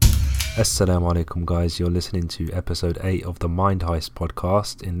Assalamu alaikum, guys. You're listening to episode 8 of the Mind Heist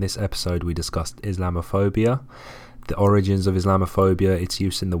podcast. In this episode, we discussed Islamophobia, the origins of Islamophobia, its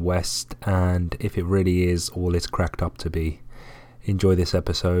use in the West, and if it really is all it's cracked up to be. Enjoy this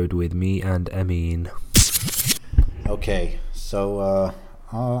episode with me and Amin. Okay, so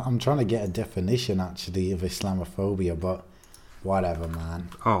I'm trying to get a definition actually of Islamophobia, but whatever, man.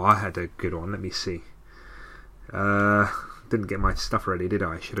 Oh, I had a good one. Let me see. Didn't get my stuff ready, did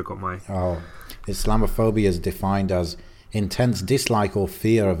I? Should have got my... Oh, Islamophobia is defined as intense dislike or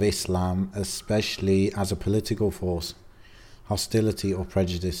fear of Islam, especially as a political force, hostility or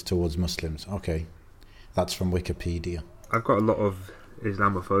prejudice towards Muslims. Okay, that's from Wikipedia. I've got a lot of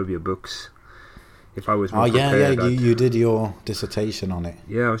Islamophobia books. If I was more prepared, you did your dissertation on it.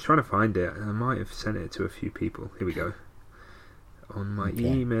 Yeah, I was trying to find it. I might have sent it to a few people. Here we go. On my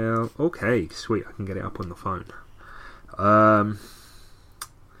email. Okay, sweet. I can get it up on the phone.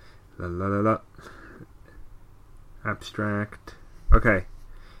 Abstract. Okay.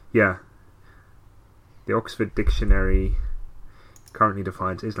 Yeah. The Oxford Dictionary currently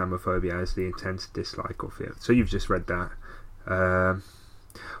defines Islamophobia as the intense dislike or fear. So you've just read that.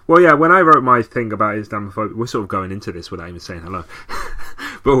 Well, yeah, when I wrote my thing about Islamophobia, we're sort of going into this without even saying hello.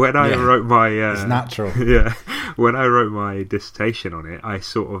 But when I wrote my... it's natural. Yeah. When I wrote my dissertation on it, I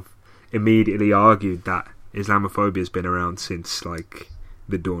sort of immediately argued that Islamophobia has been around since, like,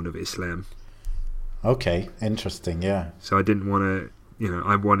 the dawn of Islam. Okay, interesting, yeah. So I didn't want to,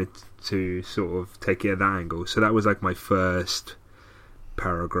 I wanted to sort of take it at that angle. So that was, like, my first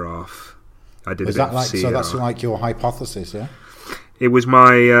paragraph. I did a bit of CR. So that's like your hypothesis, yeah? It was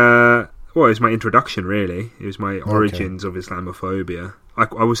my, it was my introduction, really. It was my origins of Islamophobia.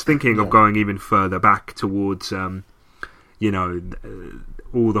 I was thinking of going even further back towards, all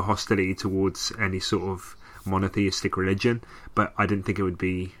the hostility towards any sort of monotheistic religion, but I didn't think it would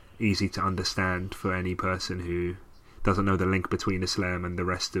be easy to understand for any person who doesn't know the link between Islam and the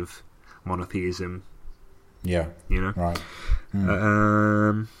rest of monotheism. Yeah. Right.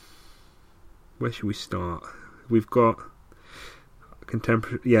 Where should we start? We've got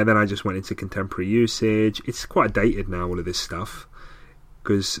contemporary. Yeah, then I just went into contemporary usage. It's quite dated now, all of this stuff,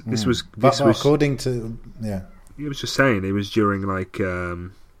 because this was according to It was just saying it was during like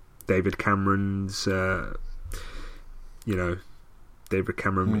David Cameron's, David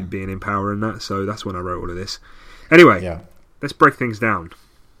Cameron being in power and that. So that's when I wrote all of this. Anyway, let's break things down.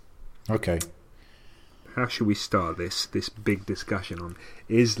 Okay. How should we start this big discussion on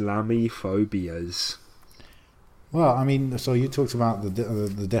Islamophobias? Well, I mean, so you talked about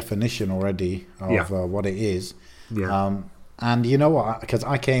the definition already of what it is. Yeah. And you know what? Because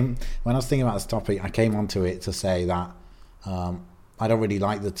when I was thinking about this topic, I came onto it to say that I don't really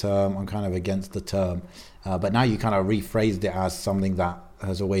like the term. I'm kind of against the term. But now you kind of rephrased it as something that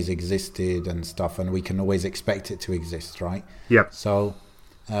has always existed and stuff, and we can always expect it to exist, right? Yep. So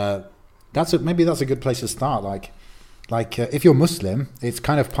maybe that's a good place to start. Like if you're Muslim, it's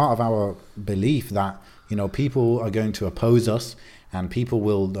kind of part of our belief that people are going to oppose us, and people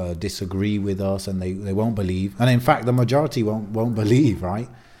will disagree with us, and they won't believe. And in fact, the majority won't believe, right?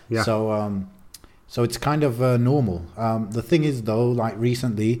 Yeah. So it's kind of normal. The thing is, though, like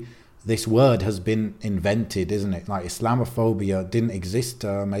recently, this word has been invented, isn't it? Like Islamophobia didn't exist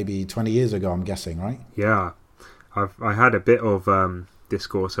maybe 20 years ago, I'm guessing, right? Yeah. I had a bit of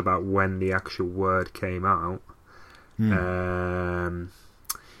discourse about when the actual word came out. If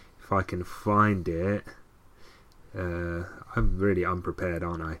I can find it. I'm really unprepared,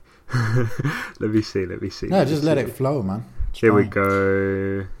 aren't I? Let me see. No, just let it flow, man. Here we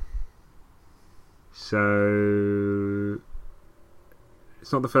go. So,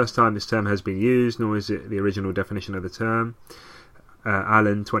 it's not the first time this term has been used, nor is it the original definition of the term.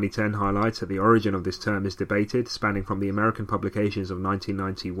 Allen 2010 highlights that the origin of this term is debated, spanning from the American publications of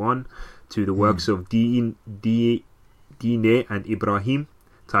 1991 to the works of Dine and Ibrahim,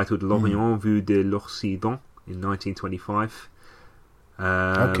 titled L'Orient vu de l'Occident, in 1925.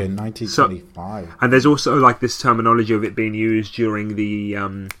 1925. And there's also like this terminology of it being used during the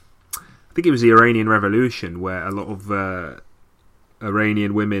I think it was the Iranian Revolution, where a lot of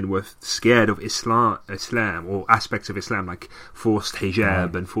Iranian women were scared of Islam or aspects of Islam, like forced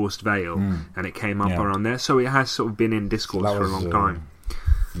hijab and forced veil, and it came up around there. So it has sort of been in discourse for a long time.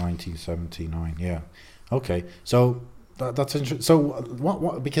 1979, yeah. Okay, so that's interesting. So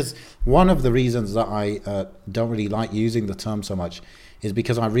what? Because one of the reasons that I don't really like using the term so much is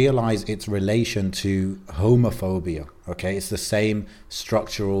because I realize its relation to homophobia. Okay, it's the same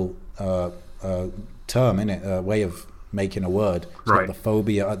structural term, innit? A way of making a word. It's got the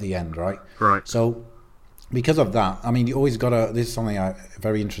phobia at the end, right? Right. So because of that, I mean, you always gotta. This is something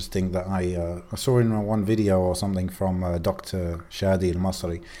very interesting that I saw in one video or something from Dr. Shadi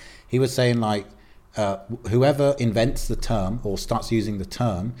al-Masri. He was saying like, whoever invents the term or starts using the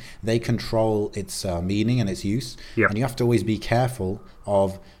term, they control its meaning and its use. Yep. And you have to always be careful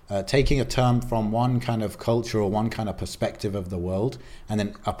of taking a term from one kind of culture or one kind of perspective of the world and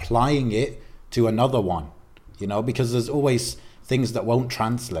then applying it to another one, you know, because there's always things that won't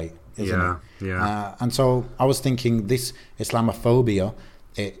translate, isn't it? Yeah. And so I was thinking this Islamophobia,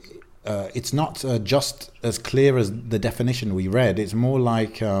 it's not just as clear as the definition we read. It's more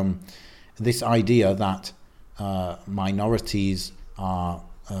like this idea that minorities are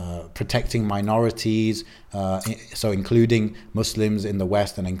protecting minorities, so including Muslims in the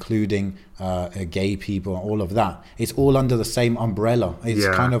West and including gay people, all of that. It's all under the same umbrella. It's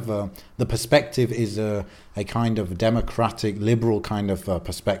kind of the perspective is a kind of democratic, liberal kind of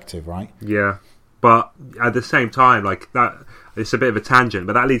perspective, right? Yeah, but at the same time, like that, it's a bit of a tangent,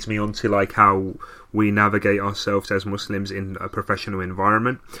 but that leads me on to like how we navigate ourselves as Muslims in a professional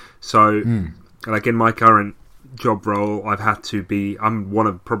environment. So, like in my current job role, I've had to be, I'm one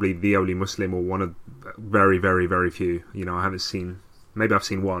of probably the only Muslim, or one of very, very, very few, you know, I haven't seen, maybe I've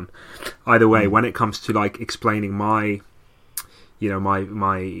seen one. Either way, when it comes to like explaining my, you know, my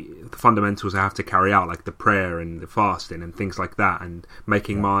the fundamentals I have to carry out, like the prayer and the fasting and things like that, and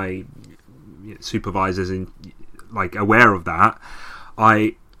making my supervisors in like aware of that,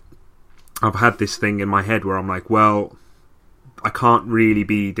 I've had this thing in my head where I'm like, well, I can't really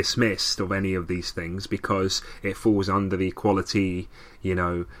be dismissed of any of these things because it falls under the equality, you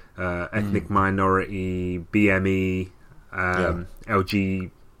know, ethnic minority, BME,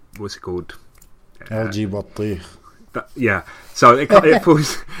 LG, what's it called? LGBT. Yeah, so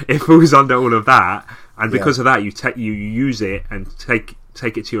it falls under all of that, and because of that, you use it and take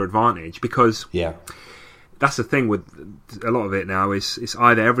it to your advantage, because that's the thing with a lot of it now is it's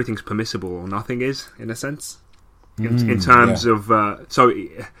either everything's permissible or nothing is, in a sense. In terms of so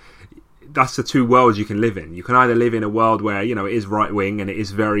that's the two worlds you can live in. You can either live in a world where, you know, it is right wing and it is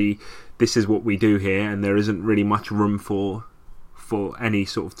very, this is what we do here, and there isn't really much room for any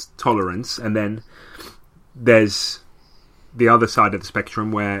sort of tolerance, and then there's the other side of the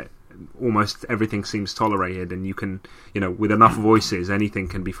spectrum where almost everything seems tolerated, and you can, you know, with enough voices, anything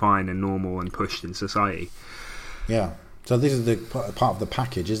can be fine and normal and pushed in society. Yeah. So this is the part of the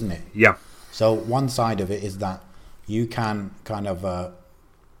package, isn't it? Yeah. So one side of it is that you can kind of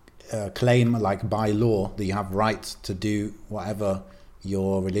claim, like by law, that you have rights to do whatever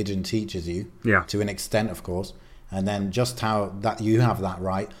your religion teaches you, to an extent, of course. And then just how that you have that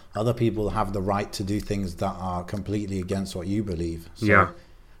right, other people have the right to do things that are completely against what you believe. So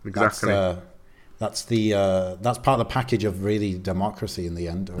exactly. That's part of the package of really democracy in the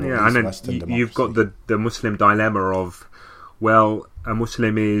end. Or and then you've got the Muslim dilemma of, well, a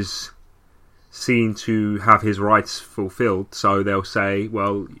Muslim is seen to have his rights fulfilled, so they'll say,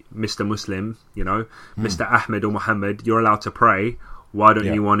 well, Mr. Muslim, you know, Mr. Ahmed or Muhammad, you're allowed to pray. Why don't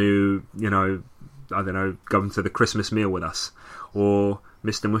you want to, you know, I don't know, go into the Christmas meal with us? Or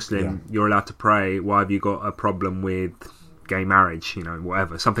Mr. Muslim, you're allowed to pray. Why have you got a problem with gay marriage? You know,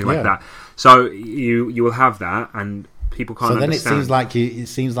 whatever, something like that. So you will have that, and people can't. So then understand. It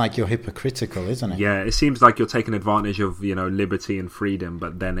seems like you're hypocritical, isn't it? Yeah, it seems like you're taking advantage of, you know, liberty and freedom,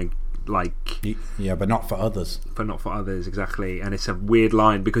 but then but not for others. But not for others, exactly. And it's a weird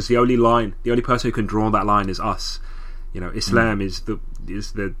line, because the only person who can draw that line is us. You know, Islam is the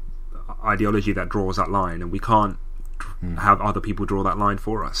ideology that draws that line, and we can't have other people draw that line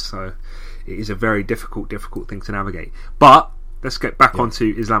for us. So it is a very difficult thing to navigate. But let's get back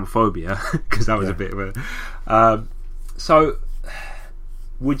onto Islamophobia, because that was a bit of a so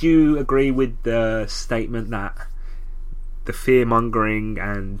would you agree with the statement that the fear-mongering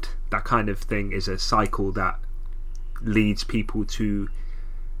and that kind of thing is a cycle that leads people to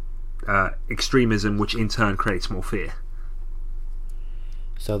extremism, which in turn creates more fear?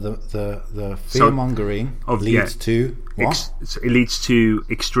 So the fear-mongering leads to what? It leads to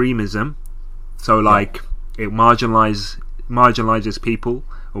extremism. So like it marginalizes people,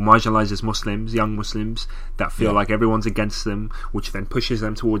 or marginalizes Muslims, young Muslims, that feel like everyone's against them, which then pushes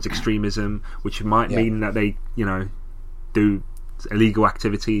them towards extremism, which might mean that they, you know, do illegal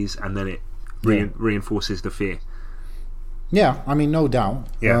activities, and then it reinforces the fear. Yeah, I mean, no doubt.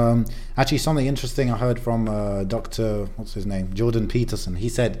 Actually, something interesting I heard from Dr. what's his name, Jordan Peterson. He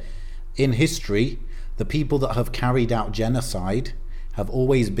said, in history, the people that have carried out genocide have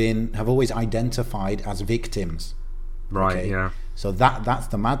always identified as victims. Right. Okay? Yeah. So that's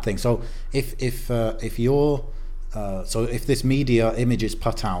the mad thing. So if this media image is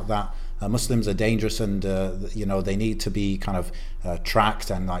put out that Muslims are dangerous and they need to be kind of tracked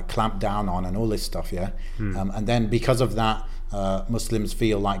and like clamped down on and all this stuff, and then because of that, Muslims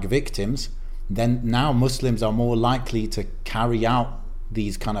feel like victims. Then now Muslims are more likely to carry out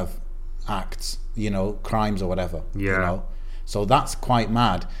these kind of acts, crimes or whatever. So that's quite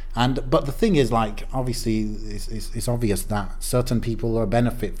mad. But the thing is, like, obviously it's obvious that certain people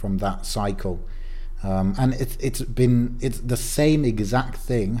benefit from that cycle. And it's the same exact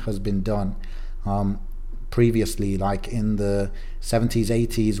thing has been done previously, like in the 70s,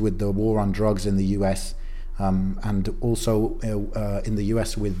 80s with the war on drugs in the US, and also in the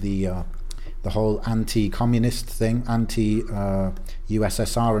US with the whole anti-communist thing, anti-USSR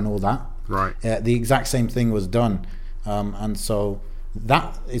and all that. Right. The exact same thing was done, and so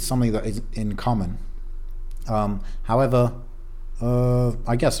that is something that is in common. However,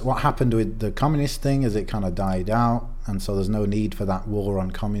 I guess what happened with the communist thing is it kind of died out, and so there's no need for that war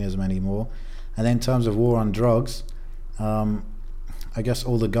on communism anymore. And then in terms of war on drugs, I guess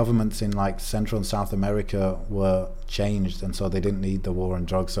all the governments in like Central and South America were changed, and so they didn't need the war on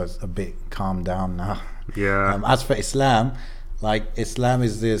drugs, so it's a bit calmed down now. As for Islam, like Islam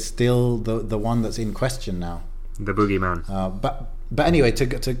is still the one that's in question now, the boogeyman. But anyway,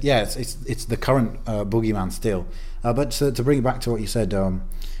 it's the current boogeyman still. But to bring it back to what you said,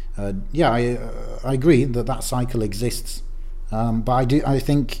 I agree that cycle exists. But I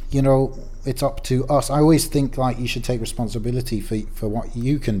think it's up to us. I always think like you should take responsibility for what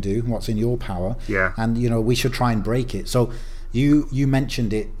you can do, what's in your power. And we should try and break it. So you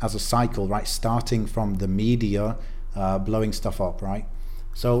mentioned it as a cycle, right? Starting from the media blowing stuff up, right?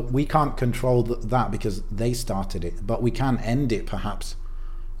 So we can't control that because they started it, but we can end it perhaps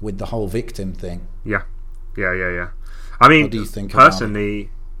with the whole victim thing. Yeah. I mean, what do you think personally,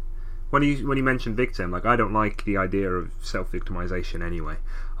 when you mention victim, like I don't like the idea of self-victimization anyway.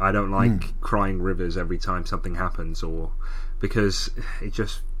 I don't like crying rivers every time something happens, or because it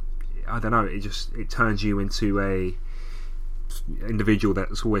just, I don't know, it turns you into a individual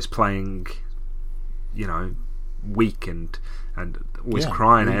that's always playing, weak and always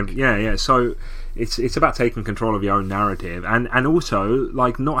crying. So it's about taking control of your own narrative, and also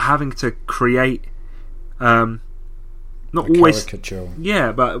like not having to create not a always caricature.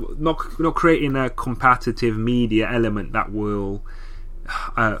 But not creating a competitive media element that will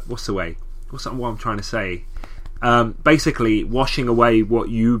what I'm trying to say, basically washing away what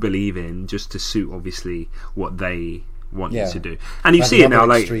you believe in just to suit obviously what they want you to do. And you see it now,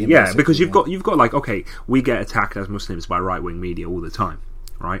 like because you've got like, okay, we get attacked as Muslims by right-wing media all the time,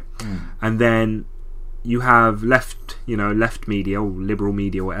 right? And then you have left media or liberal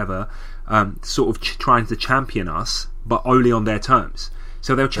media or whatever, sort of trying to champion us, but only on their terms.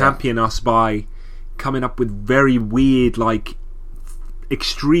 So they'll champion us by coming up with very weird, like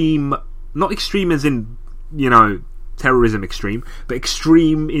extreme, not extreme as in terrorism extreme, but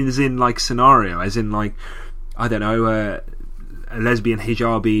extreme is in like scenario, as in like, I don't know, a lesbian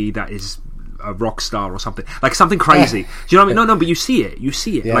hijabi that is a rock star or something, like something crazy. Do you know what I mean? No, but you see it.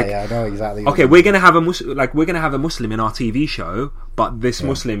 Yeah, like, I know exactly. Okay, we're gonna have a Muslim in our TV show, but this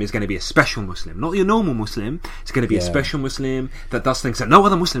Muslim is going to be a special Muslim, not your normal Muslim. It's going to be a special Muslim that does things that no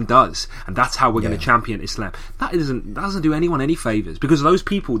other Muslim does, and that's how we're going to champion Islam. That doesn't do anyone any favors, because those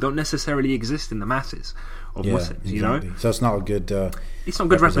people don't necessarily exist in the masses of Muslims. Exactly. So it's not a good. It's not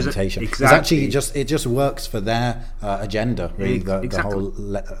good representation. Exactly. It's actually it just works for their agenda, really, the whole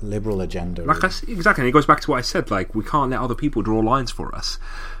liberal agenda. Like exactly, and it goes back to what I said. Like, we can't let other people draw lines for us,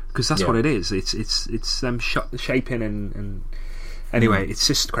 because that's what it is. It's them shaping and anyway, it's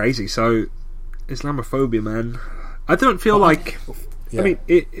just crazy. So Islamophobia, man. I don't feel like. I mean,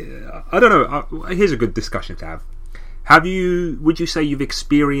 I don't know. Here's a good discussion to have. Would you say you've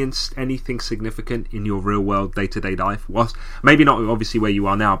experienced anything significant in your real world day-to-day life? Maybe not obviously where you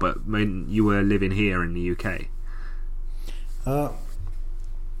are now, but when you were living here in the UK?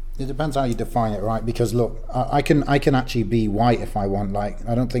 It depends how you define it, right? Because look, I can actually be white if I want. Like,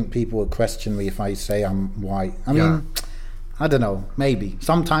 I don't think people will question me if I say I'm white. I mean, I don't know, maybe.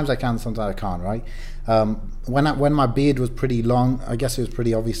 Sometimes I can, sometimes I can't, right? When my beard was pretty long, I guess it was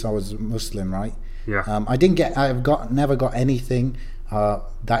pretty obvious I was Muslim, right? Yeah. I've never got anything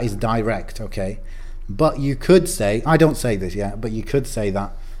that is direct, okay? But you could say, I don't say this yet, but you could say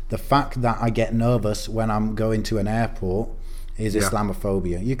that the fact that I get nervous when I'm going to an airport is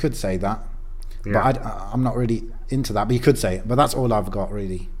Islamophobia. You could say that. But I'm not really into that, but you could say it. But that's all I've got,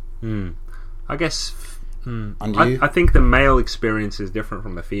 really. I guess. And you? I think the male experience is different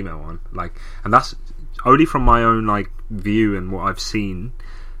from the female one. Like, and that's only from my own like view and what I've seen.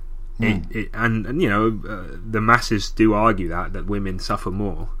 The masses do argue that women suffer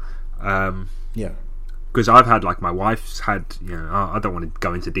more. Yeah. Because I've had, like, my wife's had, you know, I don't want to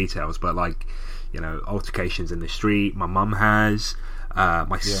go into details, but, like, you know, altercations in the street. My mum has,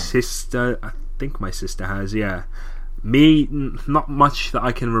 my sister, I think my sister has, yeah. Me, not much that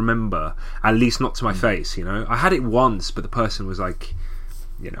I can remember, at least not to my face, you know. I had it once, but the person was, like,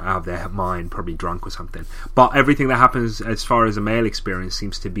 you know, out of their mind, probably drunk or something. But everything that happens as far as a male experience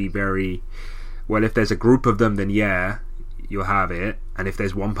seems to be very, well, if there's a group of them, then yeah, you'll have it, and if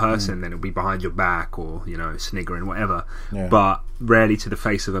there's one person, then it'll be behind your back, or, you know, sniggering, whatever. But rarely to the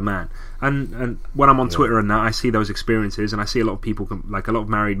face of a man. And when I'm on Twitter and that, I see those experiences, and I see a lot of people, like a lot of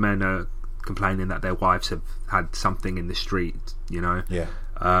married men, are complaining that their wives have had something in the street, you know.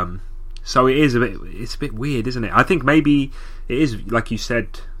 So it's a bit weird, isn't it? I think maybe it is, like you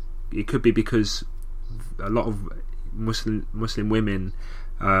said, it could be because a lot of Muslim women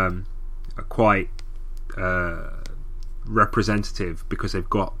are quite representative, because they've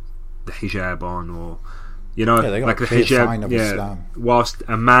got the hijab on, or, you know, like the hijab sign of Islam. Whilst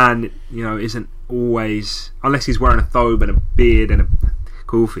a man, you know, isn't always, unless he's wearing a thobe and a beard and a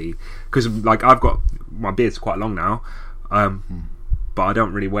kufi, because, like, I've got, my beard's quite long now, but I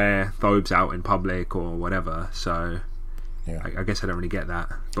don't really wear thobes out in public or whatever, so I guess I don't really get that.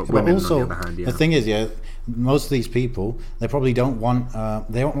 But women, also, on the other hand, the thing is, most of these people, they probably don't want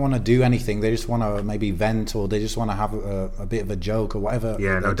to do anything. They just want to maybe vent, or they just want to have a bit of a joke or whatever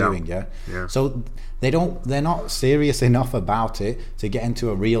they're doing. So they're not serious enough about it to get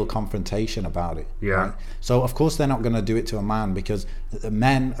into a real confrontation about it. Right? So of course they're not going to do it to a man, because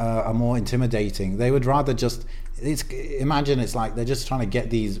men are more intimidating. They would rather just, imagine it's like they're just trying to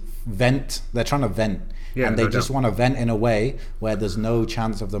get they're trying to vent. And they just want to vent in a way where there's no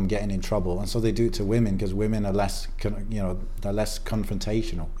chance of them getting in trouble, and so they do it to women, because women are less, they're less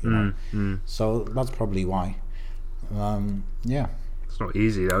confrontational, you know. So that's probably why. It's not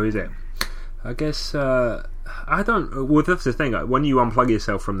easy though, is it? I guess I don't. Well, that's the thing. When you unplug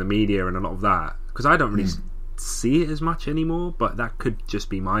yourself from the media and a lot of that, because I don't really see it as much anymore, but that could just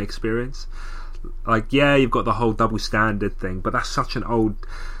be my experience. Like, you've got the whole double standard thing, but that's such an old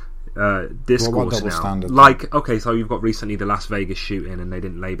discourse now. Standard, like, okay, so you've got recently the Las Vegas shooting, and they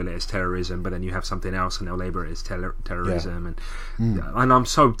didn't label it as terrorism, but then you have something else and they'll label it as terrorism. And I'm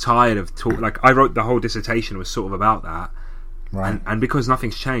so tired of like, I wrote the whole dissertation was sort of about that, and because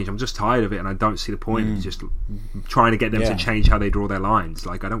nothing's changed, I'm just tired of it, and I don't see the point of just trying to get them to change how they draw their lines.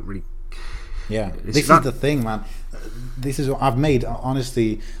 Like, I don't really. This is the thing, man. This is what I've made,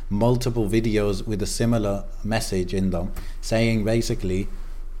 honestly, multiple videos with a similar message in them, saying basically,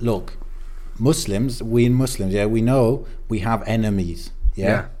 look, Muslims, we know we have enemies.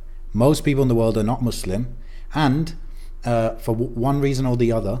 Most people in the world are not Muslim, and for one reason or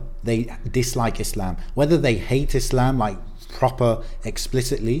the other, they dislike Islam. Whether they hate Islam, like proper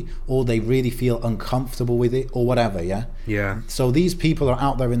explicitly, or they really feel uncomfortable with it, or whatever. So these people are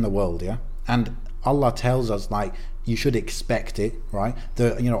out there in the world, and Allah tells us, like, you should expect it, right?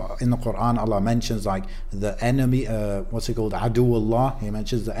 In the Quran, Allah mentions, like, the enemy, what's it called? Aduullah. He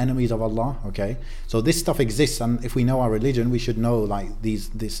mentions the enemies of Allah. Okay, so this stuff exists, and if we know our religion, we should know, like,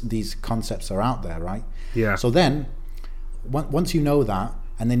 these concepts are out there, right? So then, once you know that,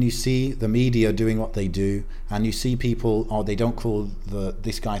 and then you see the media doing what they do, and you see people, they don't call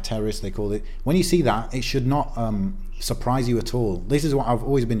this guy terrorist, they call it. When you see that, it should not surprise you at all. This is what I've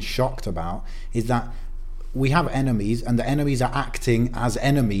always been shocked about, is that we have enemies, and the enemies are acting as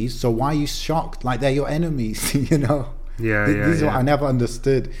enemies. So why are you shocked? Like, they're your enemies, you know? This is what I never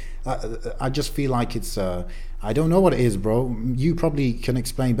understood. I just feel like it's I don't know what it is, bro. You probably can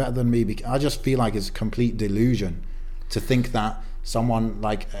explain better than me, because I just feel like it's a complete delusion to think that someone,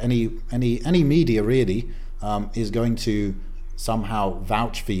 like any media really, is going to somehow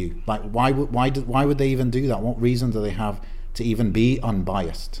vouch for you. Like, why would they even do that? What reason do they have to even be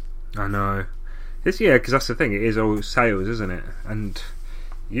unbiased? I know. Because that's the thing, it is all sales, isn't it? And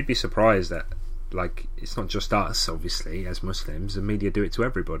you'd be surprised that, like, it's not just us, obviously, as Muslims. The media do it to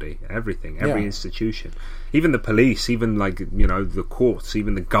everybody, everything, every institution, even the police, even, like, you know, the courts,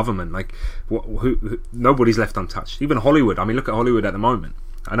 even the government. Like, nobody's left untouched. Even Hollywood. I mean, look at Hollywood at the moment.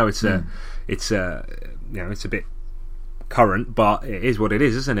 I know it's a bit current, but it is what it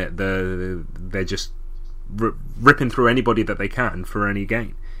is, isn't it? They're just ripping through anybody that they can for any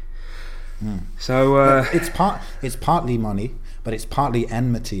gain. So it's partly money, but it's partly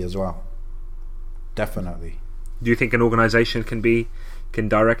enmity as well. Definitely. Do you think an organisation can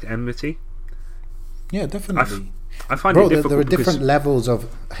direct enmity? Yeah, definitely. I find it difficult. There are different levels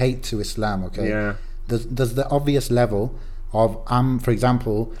of hate to Islam. Okay. Yeah. There's the obvious level of for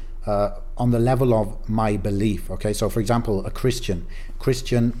example, on the level of my belief. Okay, so for example, a Christian,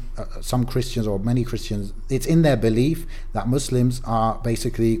 some Christians or many Christians, it's in their belief that Muslims are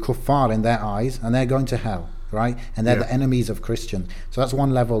basically kuffar in their eyes and they're going to hell, right? And they're the enemies of Christians. So that's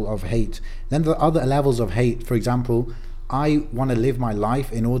one level of hate. Then the other levels of hate, for example, I want to live my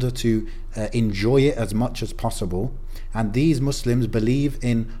life in order to enjoy it as much as possible. And these Muslims believe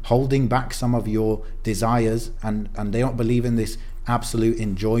in holding back some of your desires, and they don't believe in this absolute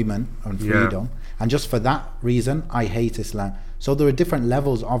enjoyment and freedom. And just for that reason, I hate Islam. So there are different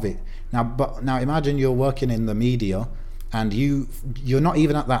levels of it. Now imagine you're working in the media, and you're not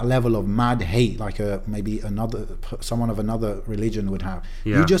even at that level of mad hate like maybe someone of another religion would have.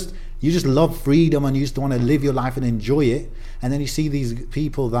 You just love freedom, and you just want to live your life and enjoy it. And then you see these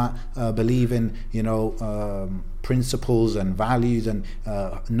people that believe in principles and values, and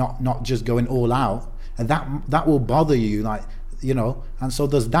not just going all out, and that will bother you, like, and so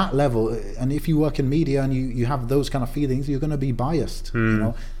there's that level. And if you work in media and you have those kind of feelings, you're going to be biased.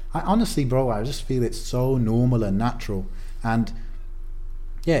 I honestly, bro, I just feel it's so normal and natural. And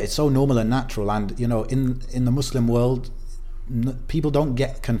it's so normal and natural. And in the Muslim world, people don't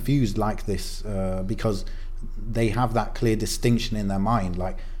get confused like this because they have that clear distinction in their mind.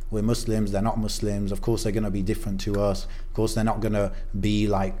 Like, we're Muslims, they're not Muslims. Of course they're going to be different to us. Of course they're not going to be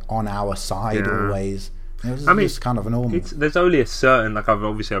like on our side always. It's kind of normal. There's only a certain, like, I've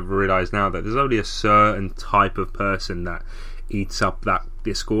realised now that there's only a certain type of person that eats up that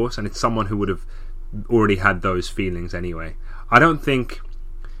discourse, and it's someone who would have already had those feelings anyway. I don't think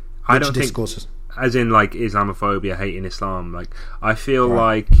discourses? As in like Islamophobia, hating Islam. Like, I feel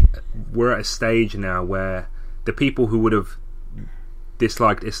like we're at a stage now where the people who would have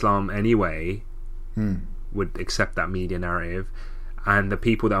disliked Islam anyway would accept that media narrative, and the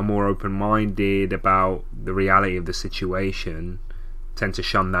people that are more open-minded about the reality of the situation tend to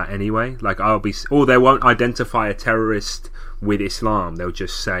shun that anyway. Like, they won't identify a terrorist with Islam. They'll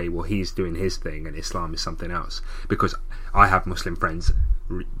just say, well, he's doing his thing and Islam is something else, because I have Muslim friends,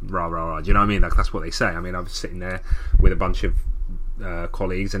 rah rah rah. Do you know what I mean? Like, that's what they say. I mean, I was sitting there with a bunch of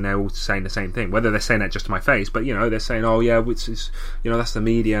colleagues, and they're all saying the same thing. Whether they're saying that just to my face, but they're saying, oh yeah, it's that's the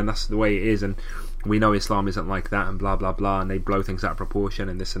media and that's the way it is, and we know Islam isn't like that, and blah blah blah, and they blow things out of proportion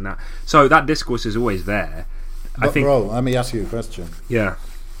and this and that. So that discourse is always there. But I think, bro, let me ask you a question. Yeah.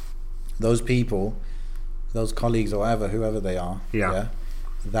 Those people, those colleagues or whoever they are,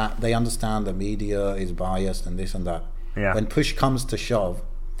 that they understand the media is biased and this and that. Yeah. When push comes to shove,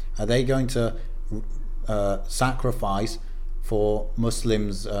 are they going to sacrifice for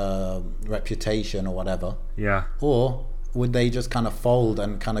Muslims' reputation or whatever? Yeah. Or would they just kind of fold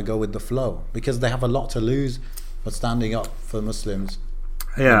and kind of go with the flow? Because they have a lot to lose for standing up for Muslims.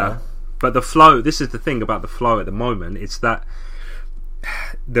 Yeah. But the flow, this is the thing about the flow at the moment, it's that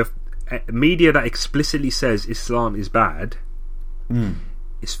the media that explicitly says Islam is bad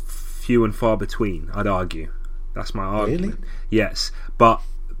is few and far between, I'd argue. That's my argument. Really? Yes. But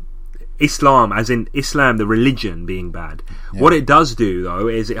Islam, as in Islam, the religion, being bad. Yeah. What it does do, though,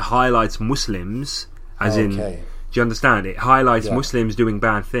 is it highlights Muslims, as in, do you understand? It highlights Muslims doing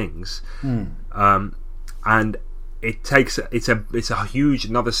bad things. And it's a huge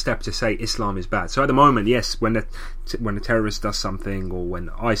another step to say Islam is bad. So at the moment, yes, when a terrorist does something, or when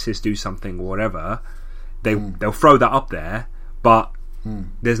ISIS do something or whatever, they'll throw that up there, but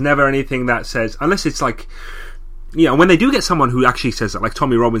there's never anything that says, unless it's like, when they do get someone who actually says that, like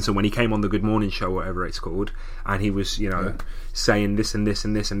Tommy Robinson, when he came on the Good Morning Show, whatever it's called, and he was saying this and this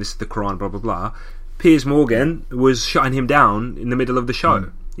and this and this is the Quran, blah blah blah. Piers Morgan was shutting him down in the middle of the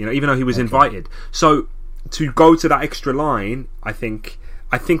show, even though he was invited. So to go to that extra line, I think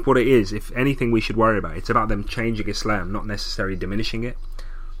what it is, if anything we should worry about, it's about them changing Islam, not necessarily diminishing it.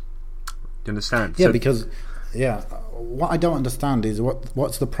 Do you understand? Yeah, because what I don't understand is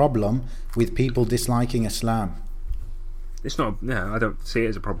what's the problem with people disliking Islam? It's not. I don't see it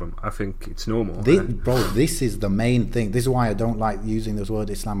as a problem. I think it's normal. Bro, this is the main thing. This is why I don't like using this word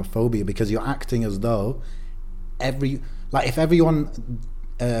Islamophobia, because you're acting as though if everyone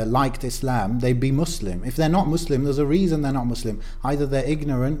liked Islam, they'd be Muslim. If they're not Muslim, there's a reason they're not Muslim. Either they're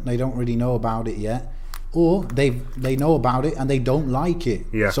ignorant, they don't really know about it yet, or they know about it and they don't like it.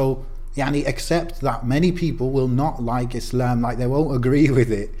 Yeah. So accept that many people will not like Islam, like they won't agree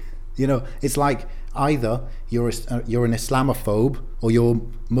with it. It's like either you're an Islamophobe or you're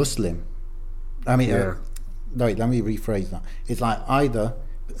Muslim. I mean, wait, let me rephrase that. It's like either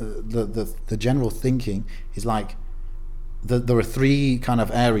the general thinking is like there are three kind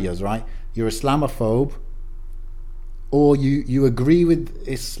of areas, right? You're Islamophobe, or you agree with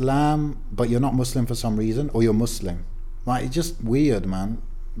Islam but you're not Muslim for some reason, or you're Muslim. Like, it's just weird, man.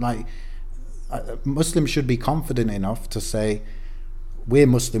 Like, Muslims should be confident enough to say we're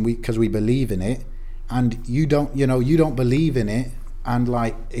Muslim because we believe in it, and you don't believe in it, and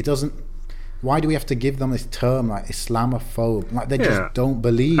like it doesn't. Why do we have to give them this term like Islamophobe? Like they just don't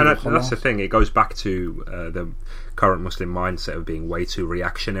believe. And that's the thing. It goes back to the current Muslim mindset of being way too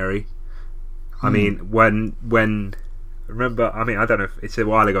reactionary. I mean, when remember, I mean, I don't know if it's a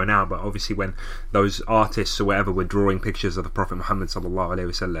while ago now, but obviously when those artists or whatever were drawing pictures of the Prophet Muhammad sallallahu alaihi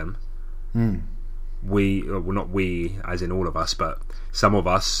wasallam, not we, as in all of us, but some of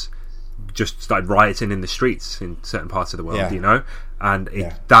us just started rioting in the streets in certain parts of the world, you know, and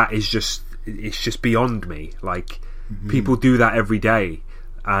that is just, it's just beyond me. Like people do that every day,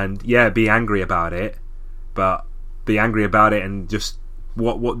 and be angry about it, but be angry about it and just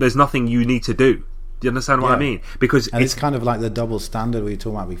what there's nothing you need to do. Do you understand what I mean? Because it's kind of like the double standard we were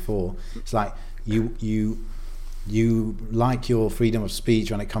talking about before. It's like you like your freedom of speech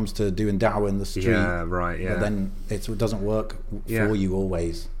when it comes to doing da'wah in the street. But then it doesn't work for you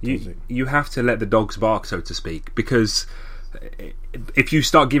always. You have to let the dogs bark, so to speak, because if you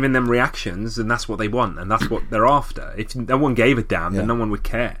start giving them reactions, then that's what they want, and that's what they're after. If no one gave a damn, then no one would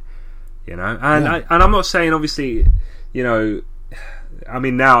care. You know, and I'm not saying, obviously, you know, I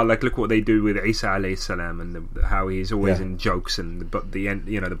mean, now, like, look what they do with Isa alayhi salam, and how he's always in jokes and the end,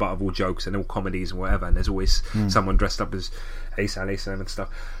 you know, the butt of all jokes and all comedies and whatever, and there's always someone dressed up as Isa alayhi salam and stuff.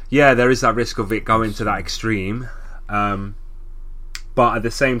 Yeah, there is that risk of it going to that extreme, but at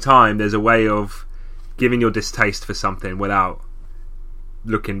the same time, there's a way of giving your distaste for something without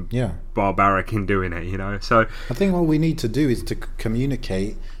looking barbaric in doing it, you know. So I think what we need to do is to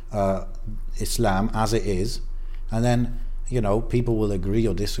communicate Islam as it is, and then, you know, people will agree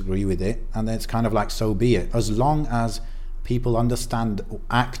or disagree with it, and then it's kind of like, so be it. As long as people understand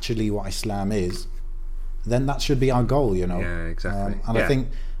actually what Islam is, then that should be our goal, you know. Yeah, exactly. And I think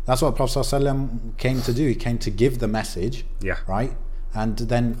that's what Prophet ﷺ came to do. He came to give the message, right? And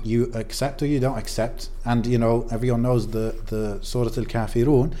then you accept or you don't accept. And, you know, everyone knows the Surah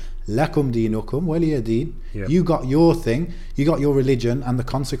Al-Kafirun, lakum dinukum waliya din. You got your thing, you got your religion and the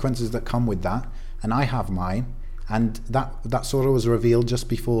consequences that come with that, and I have mine. And that surah was revealed just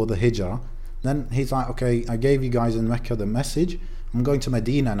before the hijrah. Then he's like, okay, I gave you guys in Mecca the message, I'm going to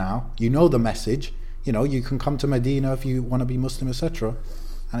Medina now, you know the message, you know, you can come to Medina if you want to be Muslim, etc.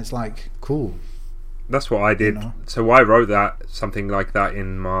 And it's like, cool. That's what I did. You know? So I wrote something like that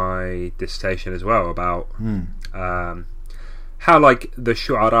in my dissertation as well, about how, like, the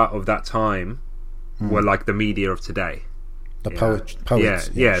shu'ara of that time were like the media of today. The poets.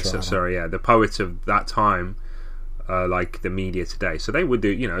 The poets of that time, like the media today. So they would do,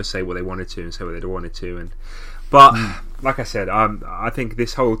 you know, say what they wanted to and say what they wanted to, but like I said, I think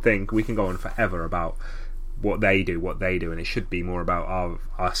this whole thing, we can go on forever about what they do, and it should be more about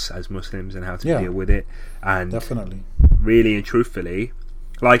us as Muslims and how to deal with it. And definitely, really and truthfully,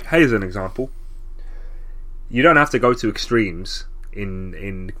 like, here's an example. You don't have to go to extremes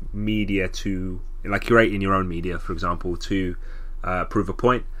in media to, like, curating your own media, for example, to prove a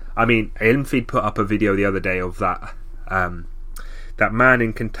point. I mean, Ilmfeed put up a video the other day of that man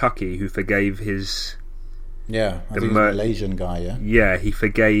in Kentucky who forgave his I think he's a Malaysian guy. He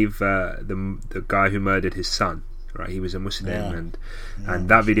forgave the guy who murdered his son. Right, he was a Muslim, and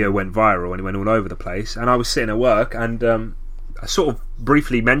that video went viral and it went all over the place. And I was sitting at work and I sort of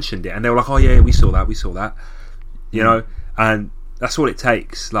briefly mentioned it, and they were like, "Oh yeah, we saw that," you know. And that's all it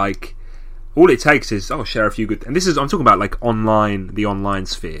takes. Like, all it takes is share a few good. And I'm talking about like the online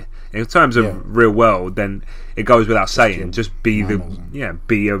sphere. In terms of real world, then it goes without saying. Just be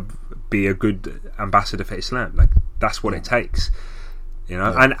be a good ambassador for Islam. Like, that's what it takes, you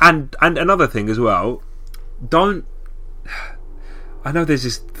know. And another thing as well. I know there's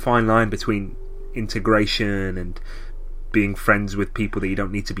this fine line between integration and being friends with people that you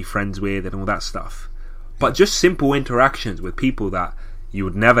don't need to be friends with and all that stuff. But just simple interactions with people that you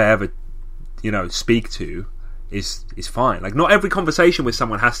would never ever, you know, speak to is fine. Like, not every conversation with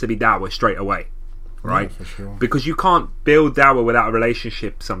someone has to be da'wah straight away, right? Yeah, for sure. Because you can't build da'wah without a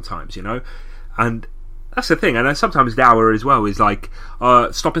relationship sometimes, you know. And that's the thing. And sometimes da'wah as well is like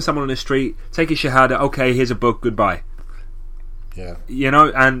stopping someone on the street, take a shahada, okay, here's a book, goodbye. Yeah. You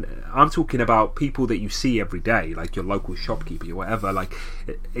know, and I'm talking about people that you see every day, like your local shopkeeper or whatever. Like,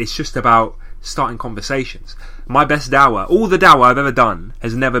 it's just about starting conversations. My best da'wah, all the da'wah I've ever done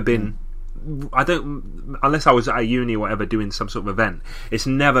has never been, unless I was at a uni or whatever doing some sort of event, it's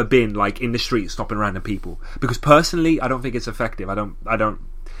never been like in the street stopping random people. Because personally, I don't think it's effective. I don't,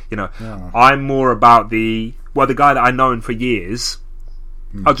 you know, I'm more about the guy that I've known for years.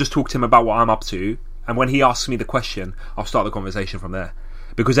 I'll just talk to him about what I'm up to, and when he asks me the question, I'll start the conversation from there.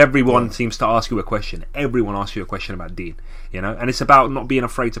 because everyone seems to ask you a question. Everyone asks you a question about deen, and it's about not being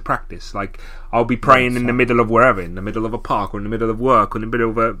afraid to practice. Like, I'll be praying in the middle of wherever, in the middle of a park, or in the middle of work, or in the middle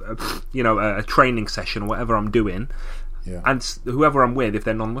of a training session, or whatever I'm doing. Yeah. And whoever I'm with, if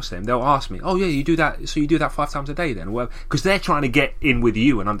they're non-Muslim, they'll ask me, "Oh yeah, you do that? So you do that 5 times a day then?" Because they're trying to get in with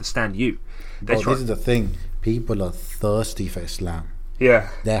you and understand you. This is the thing: people are thirsty for Islam. Yeah,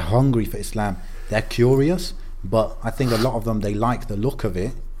 they're hungry for Islam. They're curious, but I think a lot of them, they like the look of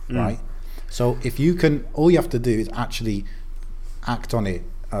it, right? So if you can, all you have to do is actually act on it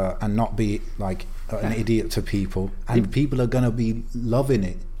and not be like an idiot to people, and people are gonna be loving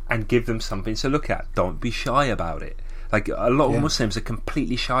it. And give them something to look at. Don't be shy about it. Like, a lot of Muslims are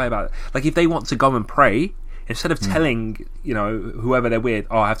completely shy about it. Like, if they want to go and pray, instead of telling, whoever they're with,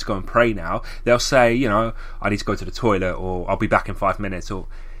 "Oh, I have to go and pray now," they'll say, "I need to go to the toilet," or "I'll be back in 5 minutes," or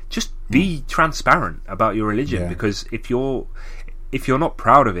just be transparent about your religion. Because if you're not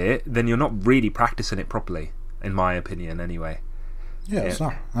proud of it, then you're not really practicing it properly, in my opinion, anyway. Yeah, it's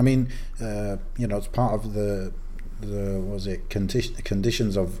not. I mean, it's part of the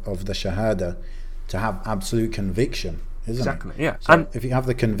conditions of the Shahada to have absolute conviction, isn't it? Exactly. Yeah. So and if you have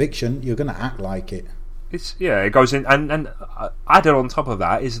the conviction, you're going to act like it. It goes in, and added on top of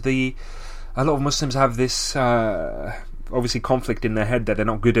that is a lot of Muslims have this obviously conflict in their head that they're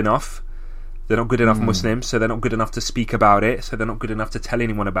not good enough. They're not good enough Muslims, so they're not good enough to speak about it, so they're not good enough to tell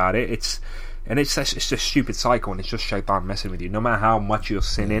anyone about it. It's a stupid cycle, and it's just shaitan messing with you. No matter how much you're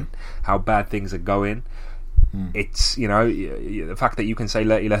sinning, how bad things are going, it's the fact that you can say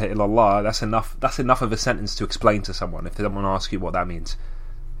La ilaha illallah, that's enough of a sentence to explain to someone if someone asks you what that means.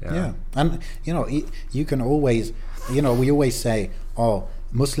 And you can always, we always say, "Oh,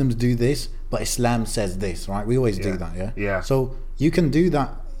 Muslims do this, but Islam says this," right? We always do that. So you can do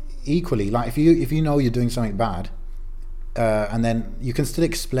that equally. Like, if you know you're doing something bad, and then you can still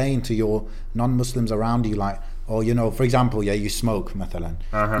explain to your non-Muslims around you, like, "Oh, for example, you smoke, mathalan.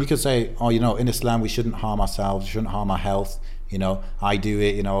 You could say, "Oh, in Islam we shouldn't harm ourselves, we shouldn't harm our health. I do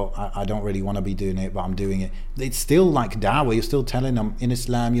it, I don't really want to be doing it, but I'm doing it." It's still like da'wah. You're still telling them in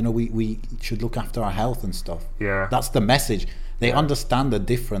Islam, we should look after our health and stuff. Yeah. That's the message. They understand the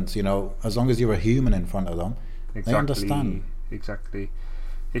difference, as long as you're a human in front of them. Exactly. They understand. Exactly.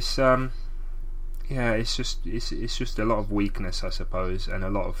 It's it's just a lot of weakness, I suppose, and a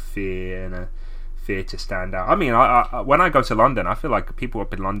lot of fear, and a fear to stand out. I mean, I when I go to London, I feel like people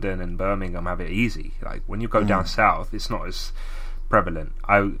up in London and Birmingham have it easy. Like, when you go down south, it's not as prevalent.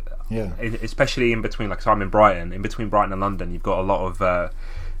 Especially in between, like, so I'm in Brighton. In between Brighton and London, you've got a lot of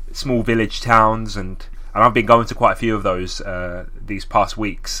small village towns, and I've been going to quite a few of those these past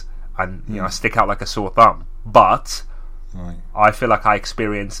weeks, and I stick out like a sore thumb. But I feel like I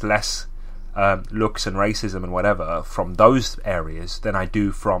experience less looks and racism and whatever from those areas than I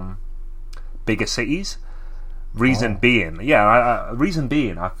do from bigger cities. Reason being,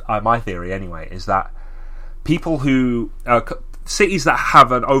 my theory anyway, is that people who cities that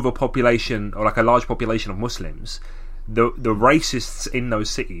have an overpopulation, or like a large population of Muslims, the racists in those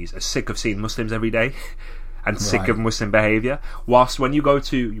cities are sick of seeing Muslims every day and sick of Muslim behaviour. Whilst when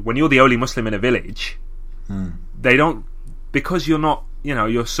you're the only Muslim in a village, they don't, because you're not,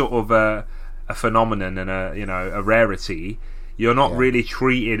 you're sort of a phenomenon and a rarity. You're not really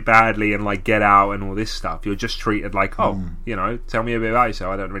treated badly and like get out and all this stuff. You're just treated like, tell me a bit about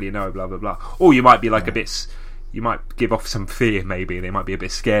yourself. I don't really know, blah blah blah. Or you might be like a bit. You might give off some fear. Maybe they might be a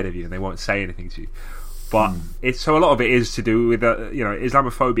bit scared of you and they won't say anything to you. But so a lot of it is to do with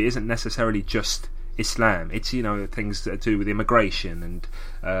Islamophobia isn't necessarily just Islam. It's things that do with immigration and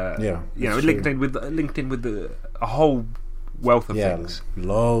linked in with a whole wealth of things.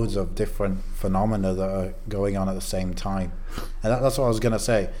 Loads of different phenomena that are going on at the same time, and that's what I was going to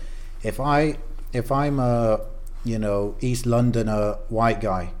say. If I'm a East Londoner white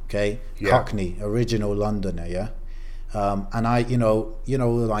guy, Cockney, original Londoner, and I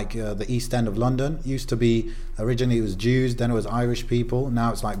the East End of London used to be, originally it was Jews, then it was Irish people,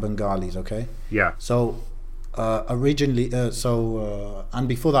 now it's like Bengalis, so originally and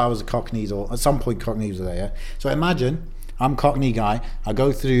before that I was a Cockneys, or at some point Cockneys were there, so imagine I'm Cockney guy, I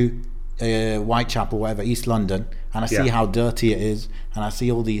go through Whitechapel, whatever, East London, and I see how dirty it is, and I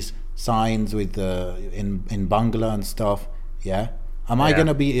see all these signs with in Bangla and stuff. Am I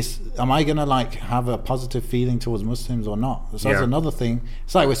gonna like have a positive feeling towards Muslims or not? So that's another thing.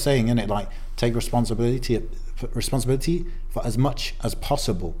 It's like we're saying, innit? Like, take responsibility for as much as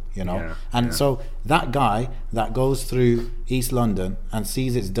possible, So that guy that goes through East London and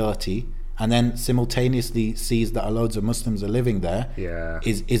sees it's dirty and then simultaneously sees that loads of Muslims are living there. Yeah.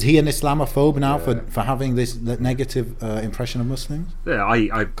 Is he an Islamophobe now for having this negative impression of Muslims?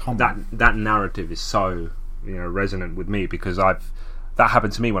 Yeah, that narrative is so resonant with me, because that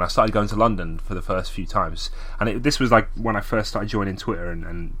happened to me when I started going to London for the first few times, and this was like when I first started joining Twitter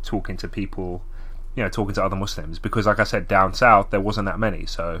and talking to people, talking to other Muslims, because like I said, down south there wasn't that many.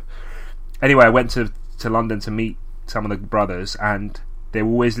 So anyway, I went to London to meet some of the brothers, and they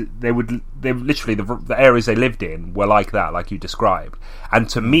literally the areas they lived in were like that, like you described. And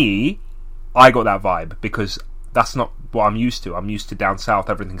to me, I got that vibe, because that's not what I'm used to. I'm used to down south,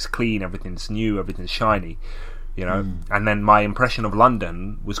 everything's clean, everything's new, everything's shiny, And then my impression of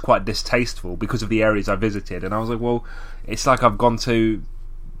London was quite distasteful because of the areas I visited, and I was like, well, it's like I've gone to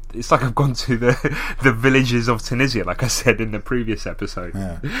the villages of Tunisia, like I said in the previous episode,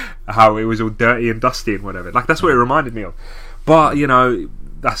 how it was all dirty and dusty and whatever. Like that's what it reminded me of. But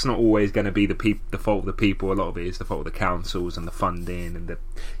that's not always going to be the fault of the people. A lot of it is the fault of the councils and the funding and the.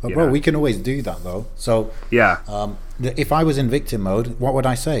 But bro, we can always do that though. So if I was in victim mode, what would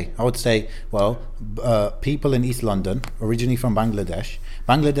I say? I would say, well, people in East London, originally from Bangladesh.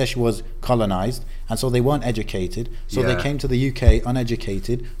 Bangladesh was colonized, and so they weren't educated. So they came to the UK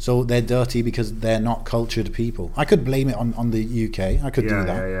uneducated. So they're dirty because they're not cultured people. I could blame it on the UK. I could do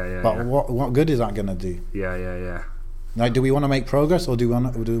that. But what good is that going to do? Yeah. Like, do we want to make progress, or do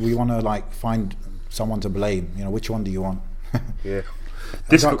we want to like find someone to blame? Which one do you want? Yeah.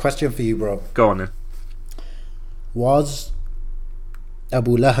 I've got a question for you, bro. Go on then. Was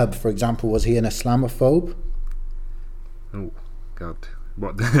Abu Lahab, for example, was he an Islamophobe? Oh God,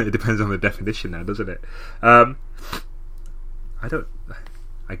 what? It depends on the definition now, doesn't it? I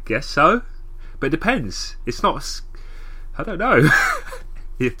guess so, but it depends. It's not. I don't know.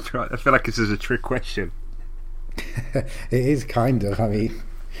 I feel like this is a trick question. It is kind of. I mean,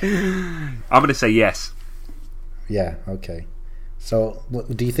 I'm going to say yes. Yeah. Okay. So,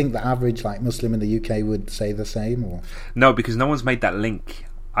 do you think the average like Muslim in the UK would say the same, or no? Because no one's made that link.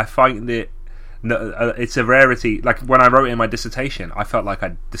 I find that it's a rarity. Like when I wrote in my dissertation, I felt like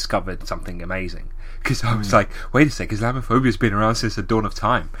I discovered something amazing, because I was like, wait a sec, Islamophobia has been around since the dawn of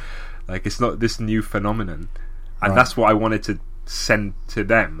time. Like it's not this new phenomenon, and that's what I wanted to send to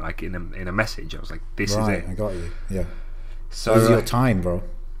them, like in a message. I was like, this is it. I got you. Yeah. So this is your time, bro.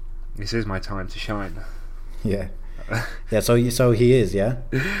 This is my time to shine. Yeah. Yeah. So he is. Yeah.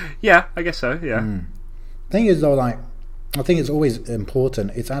 Yeah, I guess so. Yeah. Thing is though, like, I think it's always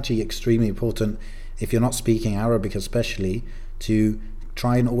important. It's actually extremely important if you're not speaking Arabic, especially, to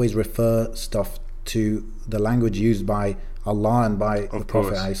try and always refer stuff to the language used by Allah and by the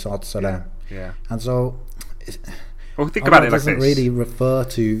Prophet ﷺ. Yeah. And so. Well, think about it like this. It doesn't really refer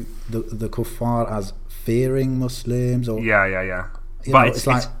to the kuffar as fearing Muslims, or but it's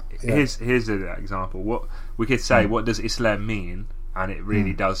like here's an example. What we could say, what does Islam mean? And it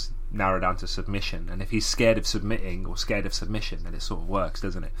really does narrow down to submission. And if he's scared of submitting or scared of submission, then it sort of works,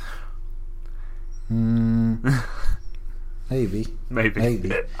 doesn't it? Maybe. But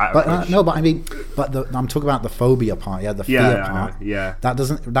I mean, I'm talking about the phobia part, the fear part.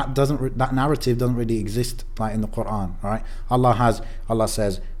 That narrative doesn't really exist like in the Quran, right? Allah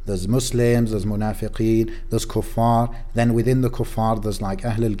says there's Muslims, there's munafiqeen, there's kuffar. Then within the kuffar, there's like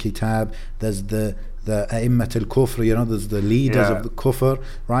Ahl al-Kitab, there's the A'immat al-Kufr, there's the leaders of the kufr,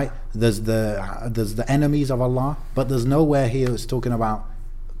 right? There's the enemies of Allah, but there's nowhere here it's talking about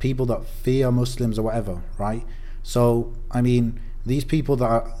people that fear Muslims or whatever, right? So, I mean, these people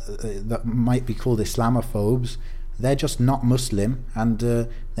that might be called Islamophobes, they're just not Muslim, and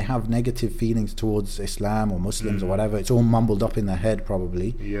they have negative feelings towards Islam or Muslims or whatever. It's all mumbled up in their head,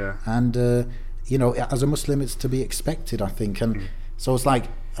 probably. Yeah. And as a Muslim, it's to be expected, I think. And so it's like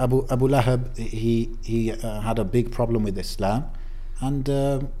Abu Lahab. He had a big problem with Islam. And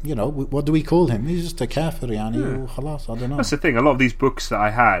what do we call him? He's just a kafir, yani. Khalas, I don't know. That's the thing. A lot of these books that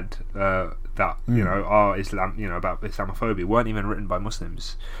I had that are Islam, about Islamophobia, weren't even written by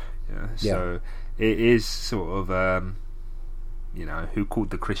Muslims. So it is sort of who called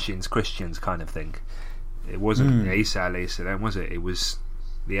the Christians kind of thing. It wasn't Isa alayhi salam, was it? It was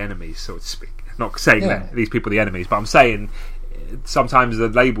the enemies, so to speak. Not saying that these people are the enemies, but I'm saying sometimes the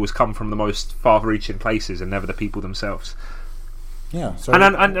labels come from the most far-reaching places and never the people themselves. Yeah, so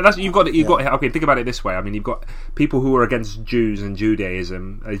and that's you've got okay. Think about it this way. I mean, you've got people who are against Jews and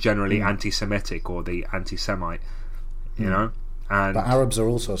Judaism are generally anti-Semitic or the anti-Semite, and but Arabs are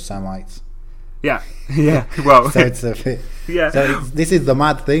also Semites. Yeah. Well, so it's a bit. Yeah. So this is the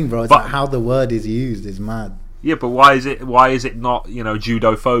mad thing, bro. It's like how the word is used is mad. Yeah, but why is it not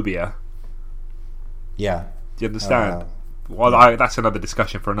judophobia? Yeah. Do you understand? that's another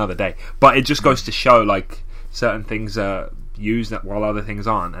discussion for another day. But it just goes to show, like, certain things are used while other things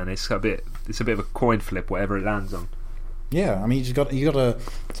aren't, and it's a bit of a coin flip whatever it lands on. Yeah, I mean, you got to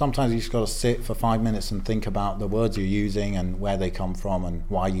sometimes you just got to sit for 5 minutes and think about the words you're using and where they come from and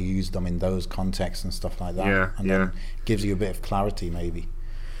why you use them in those contexts and stuff like that. Then it gives you a bit of clarity, maybe.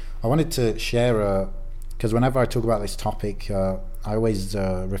 I wanted to share, because whenever I talk about this topic, I always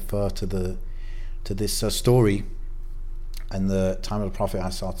refer to this story in the time of the Prophet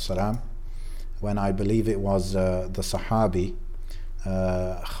ﷺ, when I believe it was the Sahabi,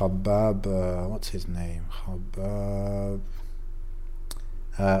 Khabbab, what's his name? Khabbab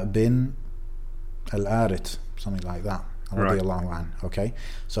bin al-Arit, something like that. Right. Okay,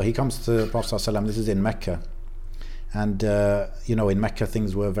 so he comes to the Prophet ﷺ. This is in Mecca, and in Mecca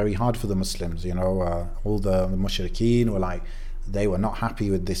things were very hard for the Muslims. All the mushrikeen were like, they were not happy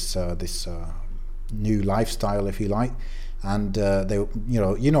with this new lifestyle, if you like. And they,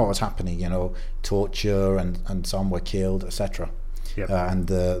 what was happening, torture, and some were killed, etc. Yep. And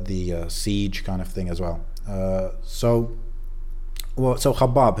the siege kind of thing as well. So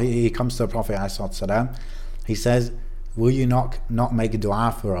Khabbab, he comes to the Prophet ﷺ. He says, will you not make a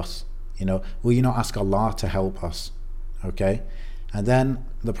dua for us? Will you not ask Allah to help us? Okay. And then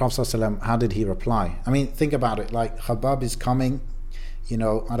the Prophet ﷺ, how did he reply? I mean, think about it. Like, Khabbab is coming. I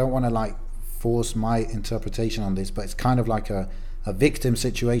don't want to force my interpretation on this, but it's kind of like a victim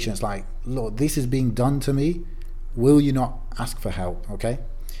situation. It's like, Lord, this is being done to me. Will you not ask for help? Okay.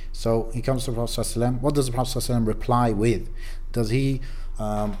 So he comes to the Prophet ﷺ. What does the Prophet ﷺ reply with? Does he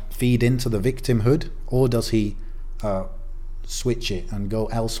feed into the victimhood, or does he switch it and go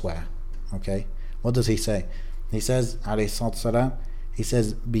elsewhere? Okay. What does he say? He says, alayhi salatu, he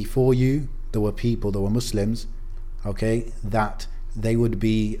says, before you there were people, there were Muslims, okay, that they would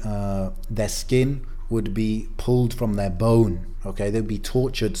be their skin would be pulled from their bone, okay, they'd be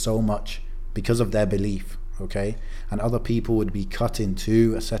tortured so much because of their belief, okay, and other people would be cut in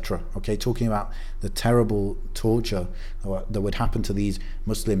two, etc. Okay, talking about the terrible torture that would happen to these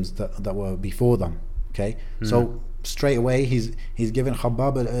Muslims that were before them. Okay, so straight away he's given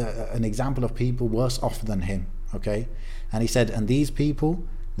Khabbab an example of people worse off than him. Okay, and he said, and these people,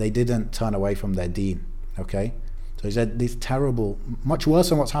 they didn't turn away from their deen. Okay, so he said, this terrible, much worse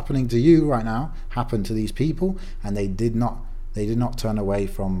than what's happening to you right now, happened to these people, and they did not turn away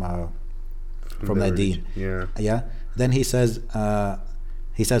from their deen. Yeah. Then he says, Wallahi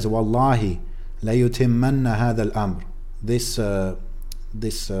la yutimmanna hadha al-amr.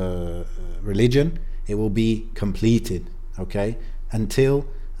 This religion, it will be completed. Okay, until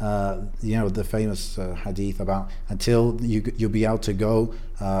the famous hadith about until you'll be able to go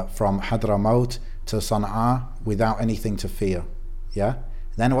from Hadramaut to Sana'a without anything to fear. Yeah.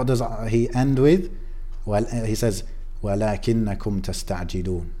 Then what does he end with? Well, he says, وَلَكِنَّكُمْ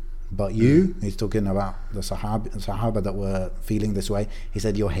تَسْتَعْجِلُونَ. But you, he's talking about the Sahaba that were feeling this way. He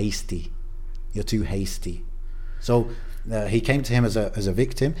said, you're hasty. You're too hasty. So he came to him as a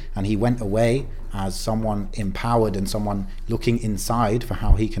victim, and he went away as someone empowered and someone looking inside for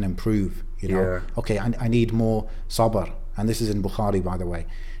how he can improve. Okay, I need more sabr, and this is in Bukhari, by the way,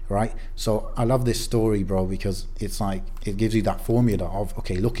 right? So I love this story, bro, because it's like it gives you that formula of,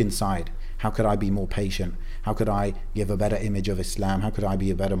 okay, look inside. How could I be more patient? How could I give a better image of Islam? How could I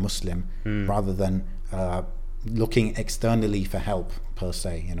be a better Muslim, rather than looking externally for help per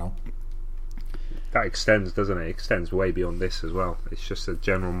se? That extends, doesn't it? It extends way beyond this as well. It's just a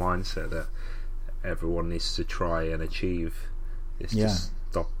general mindset that everyone needs to try and achieve. It's to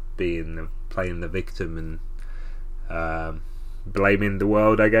stop playing the victim and blaming the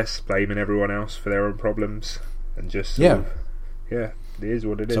world, I guess, blaming everyone else for their own problems, and just it is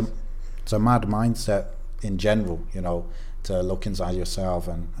what it is. It's a mad mindset in general, to look inside yourself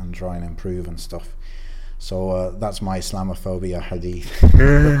and try and improve and stuff. So that's my Islamophobia hadith.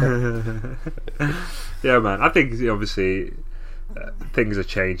 Yeah, man. I think obviously things are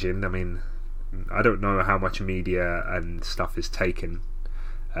changing. I mean, I don't know how much media and stuff is taken.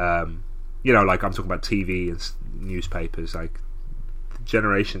 Like I'm talking about TV and newspapers. Like, the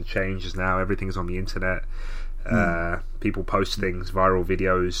generation changes now. Everything's on the internet. People post things, viral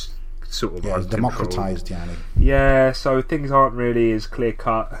videos, sort of it's democratized, yeah. So things aren't really as clear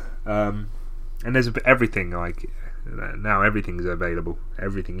cut. And there's everything, like, now everything's available.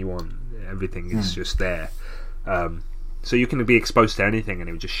 Everything you want, everything is just there. So you can be exposed to anything, and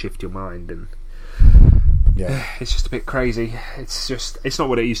it would just shift your mind, and it's just a bit crazy. It's not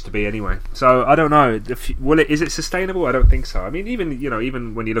what it used to be anyway. So I don't know. Is it sustainable? I don't think so. I mean,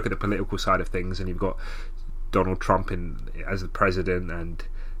 even when you look at the political side of things, and you've got Donald Trump as the president, and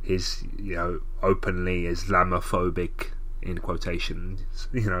his openly Islamophobic in quotations,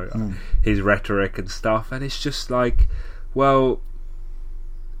 his rhetoric and stuff, and it's just like, well,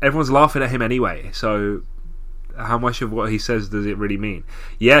 everyone's laughing at him anyway, so how much of what he says does it really mean?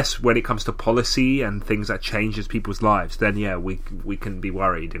 Yes, when it comes to policy and things that changes people's lives, then yeah, we can be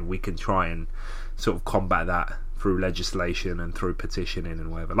worried, and we can try and sort of combat that through legislation and through petitioning and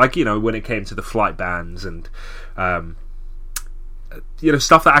whatever. Like, when it came to the flight bans and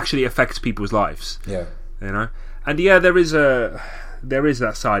stuff that actually affects people's lives. Yeah. And yeah, there is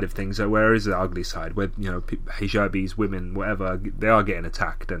that side of things. Where is the ugly side? Where hijabis, women, whatever, they are getting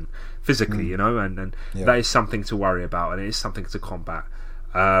attacked and physically, and yeah. that is something to worry about, and it is something to combat.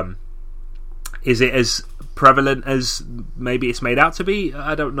 Is it as prevalent as maybe it's made out to be?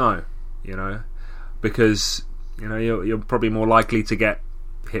 I don't know. Because you're probably more likely to get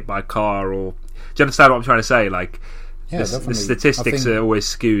hit by a car, or do you understand what I'm trying to say? Like, yeah, the statistics are always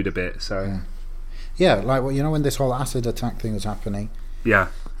skewed a bit. So yeah, like when this whole acid attack thing was happening. Yeah,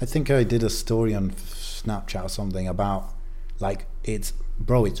 I think I did a story on Snapchat or something about, like, it's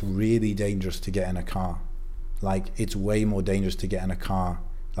really dangerous to get in a car. Like, it's way more dangerous to get in a car.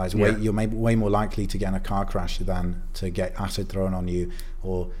 Like, you're way more likely to get in a car crash than to get acid thrown on you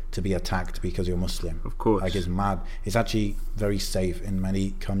or to be attacked because you're Muslim. Of course. Like, it's mad. It's actually very safe in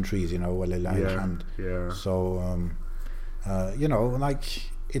many countries, walillahi alhamd. Yeah. So, like,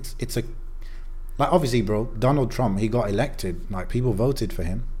 it's a... Like, obviously, bro, Donald Trump, he got elected. Like, people voted for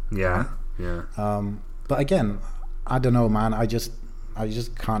him. Yeah, right? Yeah. But again, I don't know, man. I just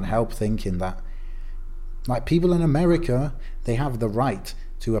can't help thinking that, like, people in America, they have the right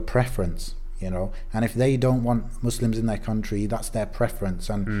to a preference, and if they don't want Muslims in their country, that's their preference,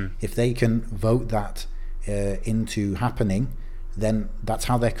 and if they can vote that into happening, then that's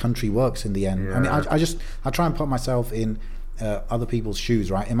how their country works in the end. Yeah. I mean, I try and put myself in other people's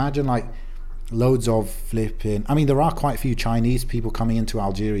shoes, right? Imagine, like, loads of flipping... I mean, there are quite a few Chinese people coming into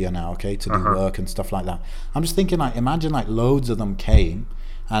Algeria now, okay, to do work and stuff like that. I'm just thinking, like, imagine, like, loads of them came,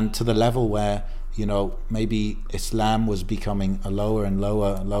 and to the level where, maybe Islam was becoming a lower and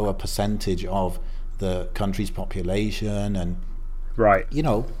lower percentage of the country's population, and right,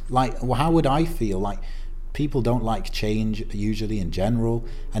 like, how would I feel? Like, people don't like change usually in general,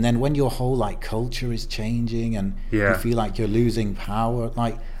 and then when your whole, like, culture is changing and you feel like you're losing power,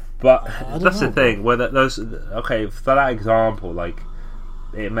 like... But that's the thing, whether those... Okay, for that example, like,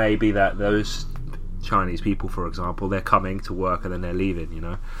 it may be that those Chinese people, for example, they're coming to work and then they're leaving,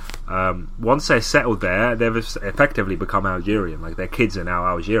 once they're settled there, they've effectively become Algerian. Like, their kids are now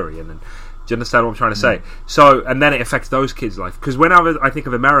Algerian, and do you understand what I'm trying to say? So, and then it affects those kids' life. Because whenever I think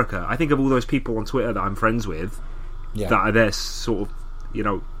of America, I think of all those people on Twitter that I'm friends with that are there sort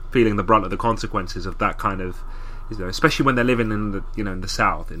of, feeling the brunt of the consequences of that kind of... especially when they're living in the in the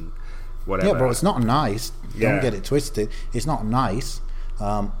South and whatever. Yeah, bro, it's not nice. Don't get it twisted. It's not nice.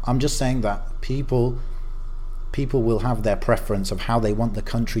 I'm just saying that people will have their preference of how they want the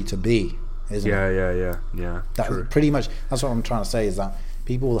country to be, isn't it? Yeah. That pretty much, that's what I'm trying to say, is that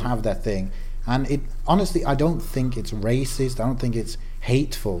people will have their thing, and it honestly, I don't think it's racist. I don't think it's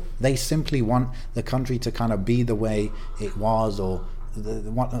hateful. They simply want the country to kind of be the way it was, or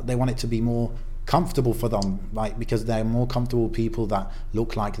they want it to be more comfortable for them, like, because they're more comfortable people that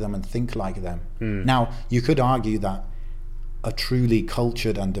look like them and think like them. Now, you could argue that a truly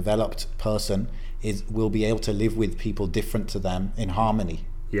cultured and developed person will be able to live with people different to them in harmony.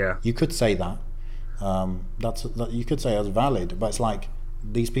 Yeah, you could say that. You could say that's valid, but it's like,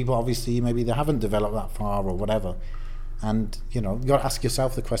 these people obviously, maybe they haven't developed that far or whatever, and you got to ask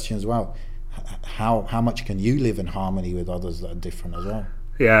yourself the question as well: how much can you live in harmony with others that are different as well?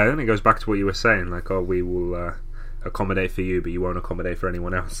 Yeah, I think it goes back to what you were saying, like, we will accommodate for you, but you won't accommodate for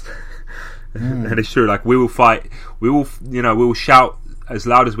anyone else. And it's true, like, we will fight, we will shout as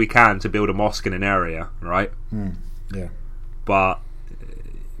loud as we can to build a mosque in an area, right? Yeah. But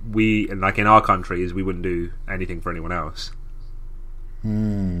like, in our countries, we wouldn't do anything for anyone else. Do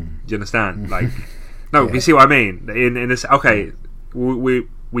you understand? Like, no, you see what I mean? In this, okay, we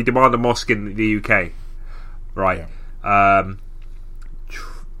demand a mosque in the UK, right? Yeah.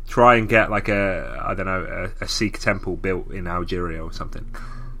 Try and get, like, a Sikh temple built in Algeria or something.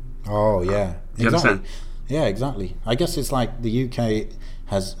 Oh yeah, exactly. Yeah, exactly. I guess it's like the UK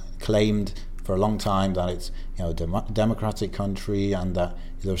has claimed for a long time that it's a democratic country, and that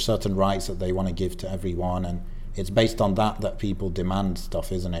there are certain rights that they want to give to everyone, and it's based on that people demand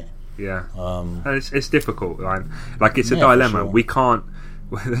stuff, isn't it? Yeah. And it's difficult. Like, it's a dilemma. Sure. We can't.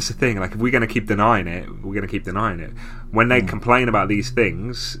 That's the thing. Like, if we're going to keep denying it, we're going to keep denying it. When they complain about these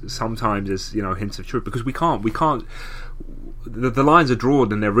things, sometimes there's hints of truth, because we can't. The lines are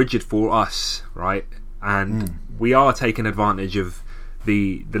drawn and they're rigid for us, right? and we are taking advantage of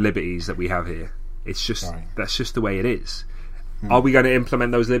the liberties that we have here. It's just that's just the way it is. Are we going to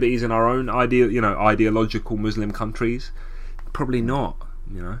implement those liberties in our own ideological Muslim countries? Probably not,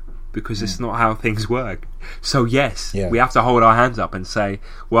 because it's not how things work. So yes, we have to hold our hands up and say,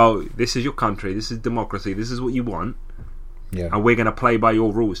 well, this is your country, this is democracy, this is what you want, and we're going to play by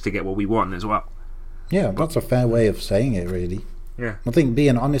your rules to get what we want as well. Yeah, that's a fair way of saying it, really. Yeah, I think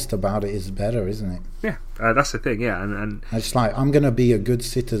being honest about it is better, isn't it? Yeah, that's the thing. Yeah, and it's like, I'm going to be a good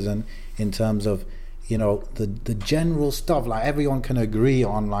citizen in terms of, the general stuff. Like, everyone can agree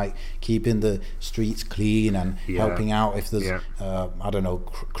on, like, keeping the streets clean and helping out if there's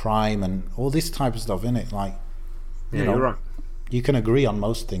crime and all this type of stuff, innit? Like, you're right. You can agree on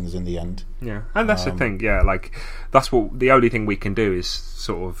most things in the end. Yeah, and that's the thing. Yeah, like, that's what the only thing we can do is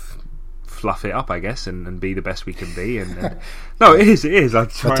sort of fluff it up, I guess, and be the best we can be. And no, it is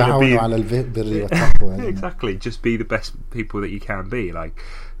like trying to be exactly, just be the best people that you can be. Like,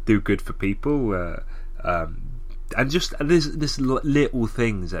 do good for people, and just there's little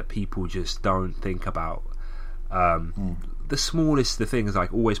things that people just don't think about. The smallest the things,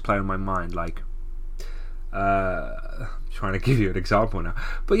 like, always play on my mind. Like, trying to give you an example now,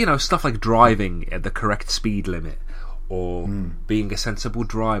 but stuff like driving at the correct speed limit, or being a sensible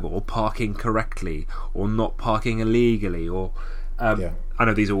driver, or parking correctly, or not parking illegally, or I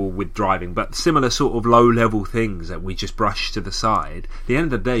know these are all with driving, but similar sort of low-level things that we just brush to the side. At the end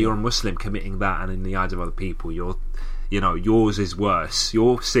of the day, you're a Muslim committing that, and in the eyes of other people, yours is worse.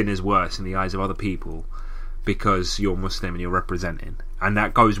 Your sin is worse in the eyes of other people because you're Muslim and you're representing, and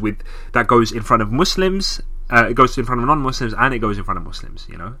that goes in front of Muslims. It goes in front of non-Muslims, and it goes in front of Muslims.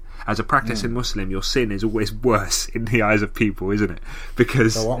 As a practicing Muslim, your sin is always worse in the eyes of people, isn't it?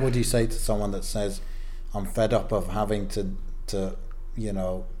 Because so, what would you say to someone that says, "I'm fed up of having to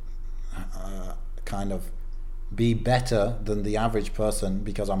kind of be better than the average person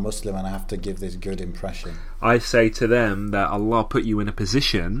because I'm Muslim and I have to give this good impression"? I say to them that Allah put you in a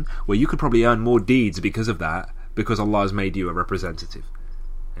position where you could probably earn more deeds because of that, because Allah has made you a representative.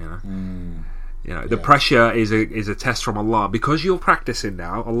 The pressure is a test from Allah. Because you're practicing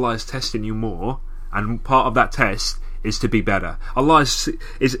now, Allah is testing you more, and part of that test is to be better. Allah is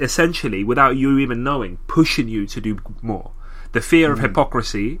essentially, without you even knowing, pushing you to do more. The fear of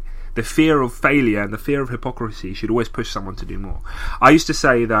hypocrisy, the fear of failure, and the fear of hypocrisy should always push someone to do more. I used to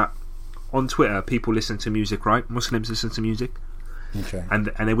say that on Twitter, people listen to music, right? Muslims listen to music,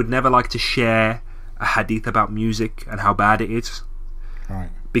 and they would never like to share a hadith about music and how bad it is, right?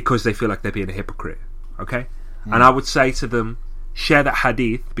 Because they feel like they're being a hypocrite. Okay, and I would say to them, share that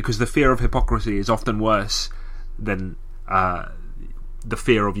hadith, because the fear of hypocrisy is often worse than the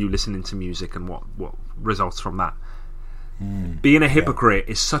fear of you listening to music and what results from that. Being a hypocrite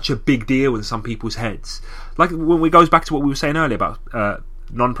is such a big deal in some people's heads. Like, when it goes back to what we were saying earlier about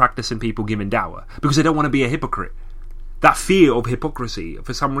non-practicing people giving dawah, because they don't want to be a hypocrite. That fear of hypocrisy,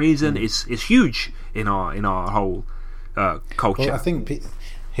 for some reason, is huge in our whole culture. Well, I think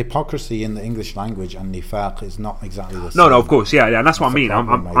hypocrisy in the English language and nifaq is not exactly the same. No, of course, yeah, and that's what I mean.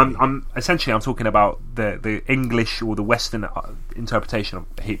 I'm essentially, I'm talking about the English or the Western interpretation of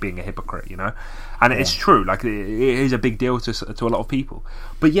being a hypocrite, and it's true. Like, it is a big deal to a lot of people.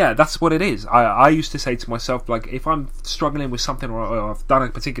 But yeah, that's what it is. I used to say to myself, like, if I'm struggling with something or I've done a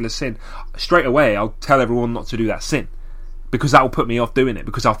particular sin, straight away I'll tell everyone not to do that sin, because that will put me off doing it.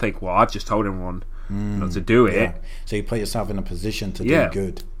 Because I'll think, well, I've just told everyone not to do it. Yeah. So you put yourself in a position to do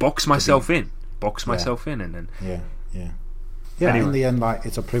good. Box myself in, and then anyway. In the end, like,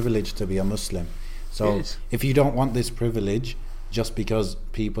 it's a privilege to be a Muslim. So if you don't want this privilege, just because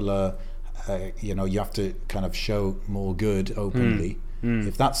people are, you have to kind of show more good openly.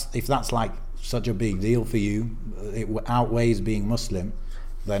 If that's like such a big deal for you, it outweighs being Muslim,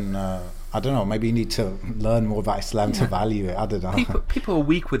 then I don't know, maybe you need to learn more about Islam to value it. I don't know. People are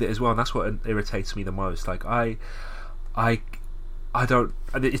weak with it as well, and that's what irritates me the most. Like, I don't.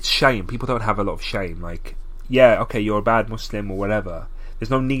 It's shame. People don't have a lot of shame. Like, yeah, okay, you're a bad Muslim or whatever. There's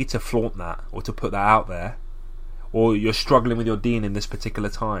no need to flaunt that or to put that out there. Or you're struggling with your deen in this particular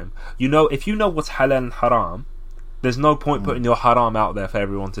time. If you know what's halal and haram, there's no point putting your haram out there for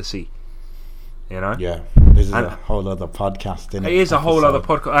everyone to see. Yeah, this is a whole other podcast, isn't it? It is a whole other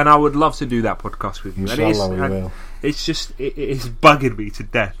podcast, and I would love to do that podcast with you. Inshallah, we will. It's just, it's bugging me to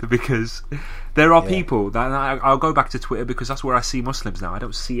death, because there are people that I'll go back to Twitter, because that's where I see Muslims now. I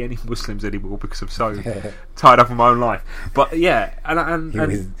don't see any Muslims anymore because I'm so tied up in my own life. But yeah, and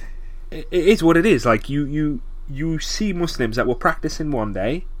it is what it is. Like, you see Muslims that were practicing one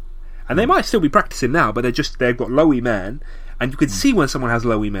day, and they might still be practicing now, but they've got low iman, And you can see when someone has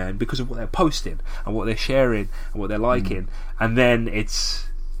low iman because of what they're posting and what they're sharing and what they're liking. And then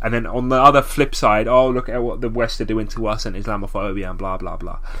on the other flip side, oh, look at what the West are doing to us and Islamophobia and blah blah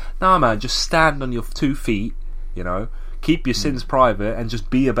blah. Nah, man, just stand on your 2 feet, keep your sins private and just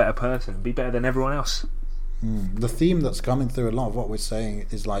be a better person, be better than everyone else. The theme that's coming through a lot of what we're saying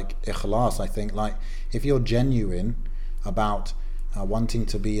is like ikhlas. I think, like, if you're genuine about wanting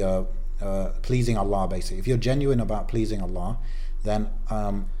to be pleasing Allah, basically, if you're genuine about pleasing Allah, then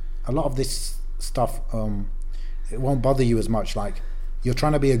a lot of this stuff it won't bother you as much. Like, you're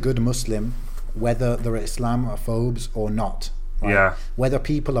trying to be a good Muslim whether there are Islamophobes or not, right? Yeah. Whether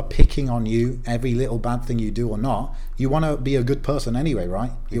people are picking on you every little bad thing you do or not, you want to be a good person anyway,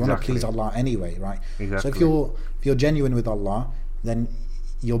 right? You want to please Allah anyway, right? Exactly. So if you're genuine with Allah, then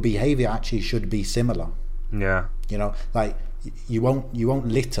your behavior actually should be similar. Yeah. Like, you won't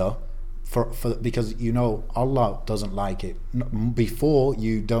litter for because Allah doesn't like it. Before,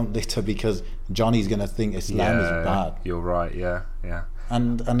 you don't litter because Johnny's gonna think Islam is bad. You're right. Yeah.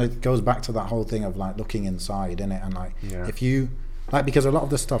 And it goes back to that whole thing of like looking inside, innit? And like, if you like, because a lot of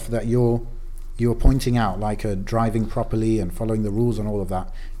the stuff that you're pointing out, like driving properly and following the rules and all of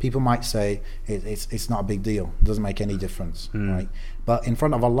that, people might say it's not a big deal, it doesn't make any difference, right? But in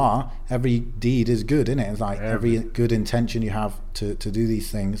front of Allah, every deed is good, innit? It's like every good intention you have to do these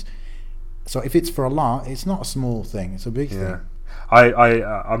things. So if it's for Allah, it's not a small thing, it's a big thing.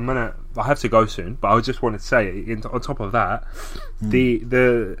 I have to go soon, but I just wanted to say, on top of that,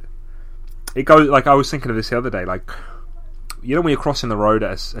 it goes, like, I was thinking of this the other day, like, when you're crossing the road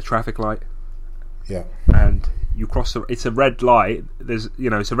at a traffic light, and you cross it's a red light. There's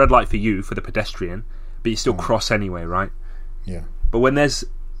it's a red light for you, for the pedestrian, but you still cross anyway, right? Yeah. But when there's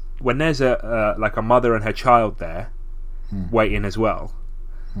a like a mother and her child there waiting as well,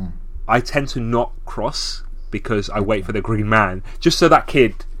 I tend to not cross because I wait for the green man, just so that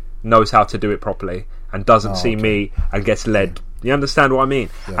kid knows how to do it properly and doesn't see me and gets led. You understand what I mean?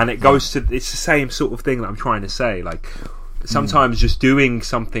 And it goes to, it's the same sort of thing that I'm trying to say. Like, sometimes just doing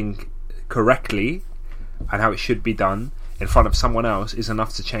something correctly and how it should be done in front of someone else is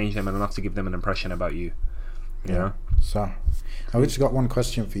enough to change them and enough to give them an impression about you. You know? So I just got one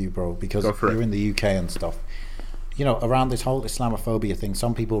question for you, bro, because you're in the UK and stuff. Around this whole Islamophobia thing,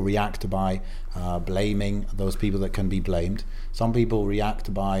 some people react by blaming those people that can be blamed. Some people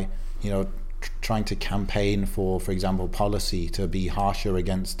react by trying to campaign for example, policy to be harsher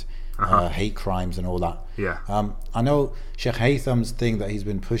against hate crimes and all that. I know Sheikh Haytham's thing that he's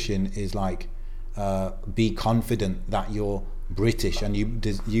been pushing is like, be confident that you're British and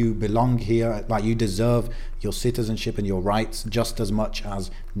you belong here, like you deserve your citizenship and your rights just as much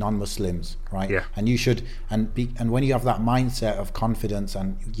as non-Muslims, right? And you should, and when you have that mindset of confidence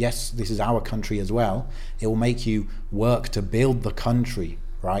and yes, this is our country as well, it will make you work to build the country,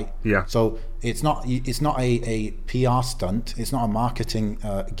 right? So it's not a PR stunt, it's not a marketing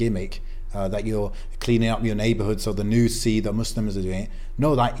gimmick that you're cleaning up your neighborhood so the news see that Muslims are doing it.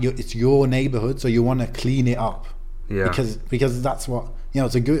 No, it's your neighborhood, so you want to clean it up. Because that's what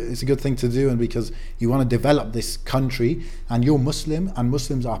it's a good thing to do, and because you want to develop this country, and you're Muslim, and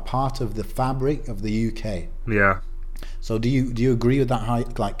Muslims are part of the fabric of the UK. So do you agree with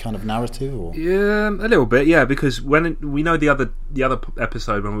that kind of narrative? Or? Yeah, a little bit. Yeah, because when we know the other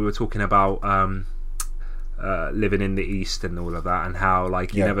episode when we were talking about living in the East and all of that, and how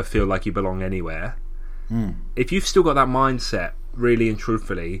like you never feel like you belong anywhere. If you've still got that mindset, really and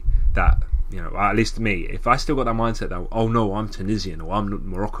truthfully, that at least me, if I still got that mindset that, oh no, I'm Tunisian or I'm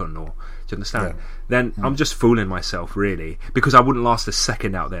Moroccan, or do you understand? Then I'm just fooling myself, really, because I wouldn't last a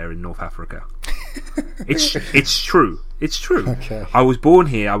second out there in North Africa. It's true. It's true. Okay. I was born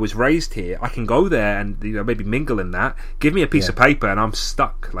here. I was raised here. I can go there and maybe mingle in that. Give me a piece of paper and I'm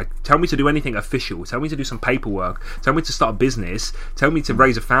stuck. Like, tell me to do anything official. Tell me to do some paperwork. Tell me to start a business. Tell me to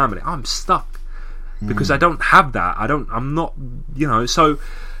raise a family. I'm stuck because I don't have that. I'm not. So.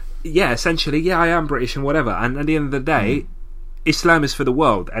 Yeah, essentially, I am British and whatever. And at the end of the day, Islam is for the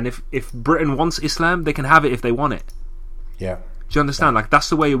world. And if Britain wants Islam, they can have it if they want it. Do you understand? Like, that's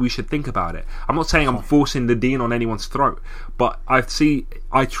the way we should think about it. I'm not saying I'm forcing the deen on anyone's throat, but I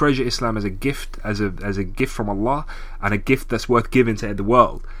treasure Islam as a gift, as a gift from Allah, and a gift that's worth giving to the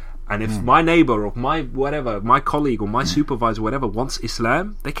world. And if my neighbor or my colleague or my supervisor or whatever wants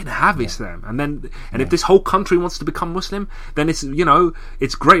Islam, they can have Islam. And if this whole country wants to become Muslim, then it's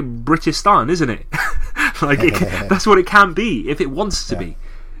it's great Britistan, isn't it? That's what it can be if it wants to be.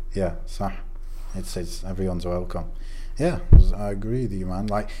 So it's everyone's welcome. I agree with you, man.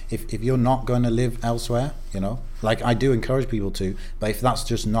 Like, if you're not going to live elsewhere, like I do encourage people to, but if that's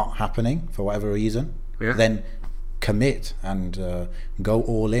just not happening for whatever reason, then commit and go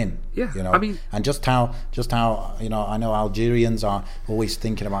all in. Yeah, you know. I mean, and just how you know, I know Algerians are always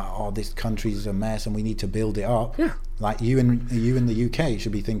thinking about, oh, this country's a mess and we need to build it up. Yeah. Like you in the UK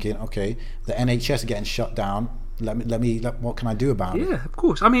should be thinking, okay, the NHS is getting shut down. What can I do about it? Yeah, of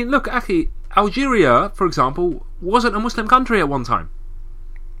course. I mean, look, Aki, Algeria, for example, wasn't a Muslim country at one time.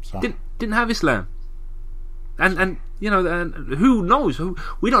 So, Didn't have Islam. And you know, and who knows?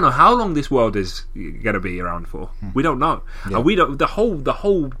 We don't know how long this world is going to be around for. We don't know. Yeah. And we don't. The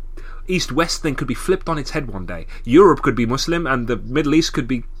whole East-West thing could be flipped on its head one day. Europe could be Muslim, and the Middle East could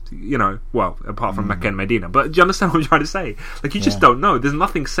be, you know, well, apart from Mecca and Medina. But do you understand what I'm trying to say? Like, you just don't know. There's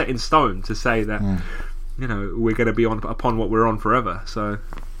nothing set in stone to say that, you know, we're going to be upon what we're on forever. So.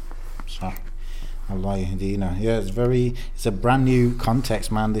 Allah Yahdina. Yeah, it's a brand new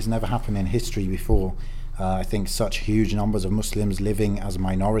context, man. This never happened in history before. I think such huge numbers of Muslims living as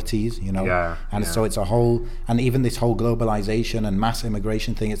minorities, you know, so it's a whole, and even this whole globalization and mass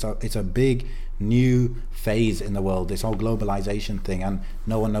immigration thing, it's a big new phase in the world, this whole globalization thing, and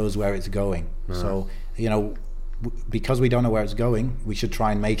no one knows where it's going. So, you know, because we don't know where it's going, we should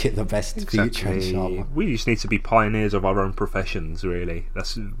try and make it the best future, inshallah. We just need to be pioneers of our own professions, really.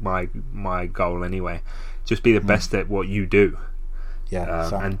 That's my goal anyway. Just be the best at what you do. Yeah,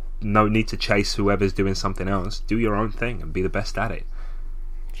 and no need to chase whoever's doing something else. Do your own thing and be the best at it.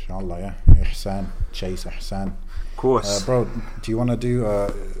 Inshallah, yeah. Ihsan, chase ihsan. Of course. Bro, do you want to do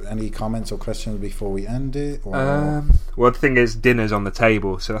any comments or questions before we end it? Well, the thing is, dinner's on the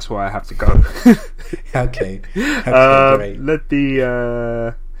table, so that's why I have to go. Okay, great. Let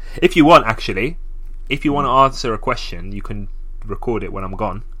the if you want to answer a question, you can record it when I'm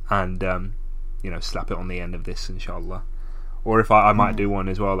gone and you know, slap it on the end of this, inshallah. Or if I might do one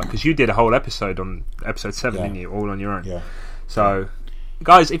as well, like, because you did a whole episode on episode 7, didn't you, all on your own? Yeah. So,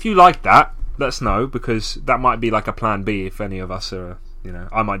 guys, if you like that, let us know, because that might be like a plan B if any of us are, you know,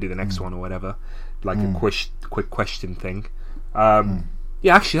 I might do the next one or whatever, like a quick question thing.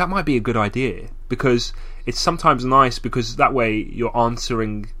 Yeah, actually, that might be a good idea, because it's sometimes nice, because that way you're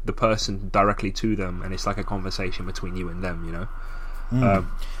answering the person directly to them, and it's like a conversation between you and them, you know.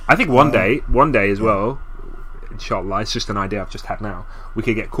 I think one day as well, inshallah, it's just an idea I've just had now, we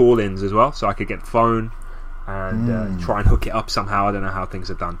could get call-ins as well, so I could get the phone and try and hook it up somehow. I don't know how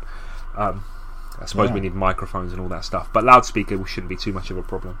things are done. I suppose we need microphones and all that stuff, but loudspeaker shouldn't be too much of a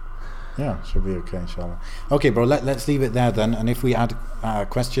problem. Yeah, should be okay, inshallah. Okay, bro, let's leave it there then, and if we add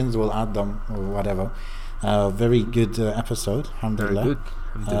questions, we'll add them or whatever. Very good episode, alhamdulillah. Very good,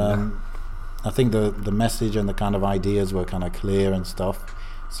 alhamdulillah. I think the message and the kind of ideas were kind of clear and stuff,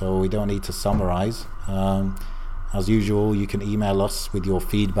 so we don't need to summarize. As usual, you can email us with your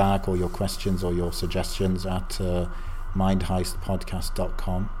feedback or your questions or your suggestions at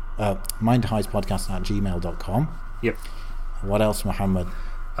mindheistpodcast.com, mindheistpodcast@gmail.com. Yep. What else, Muhammad?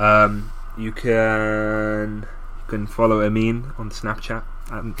 You can follow Amin on Snapchat,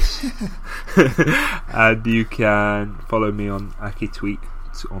 and you can follow me on Aki Tweet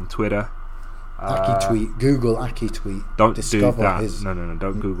on Twitter. Aki Tweet. Google Aki Tweet. Don't Discover do that. his... No,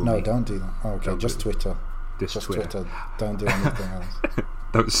 don't Google No, me. Don't do that. Oh, okay, Don't just Twitter. Just Twitter. Don't do anything else.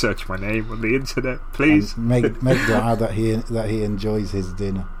 Don't search my name on the internet, please. And make dua that he enjoys his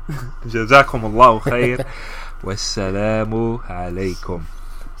dinner. جزاكم الله خير والسلام عليكم.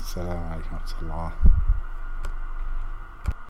 السلام عليكم ورحمة الله.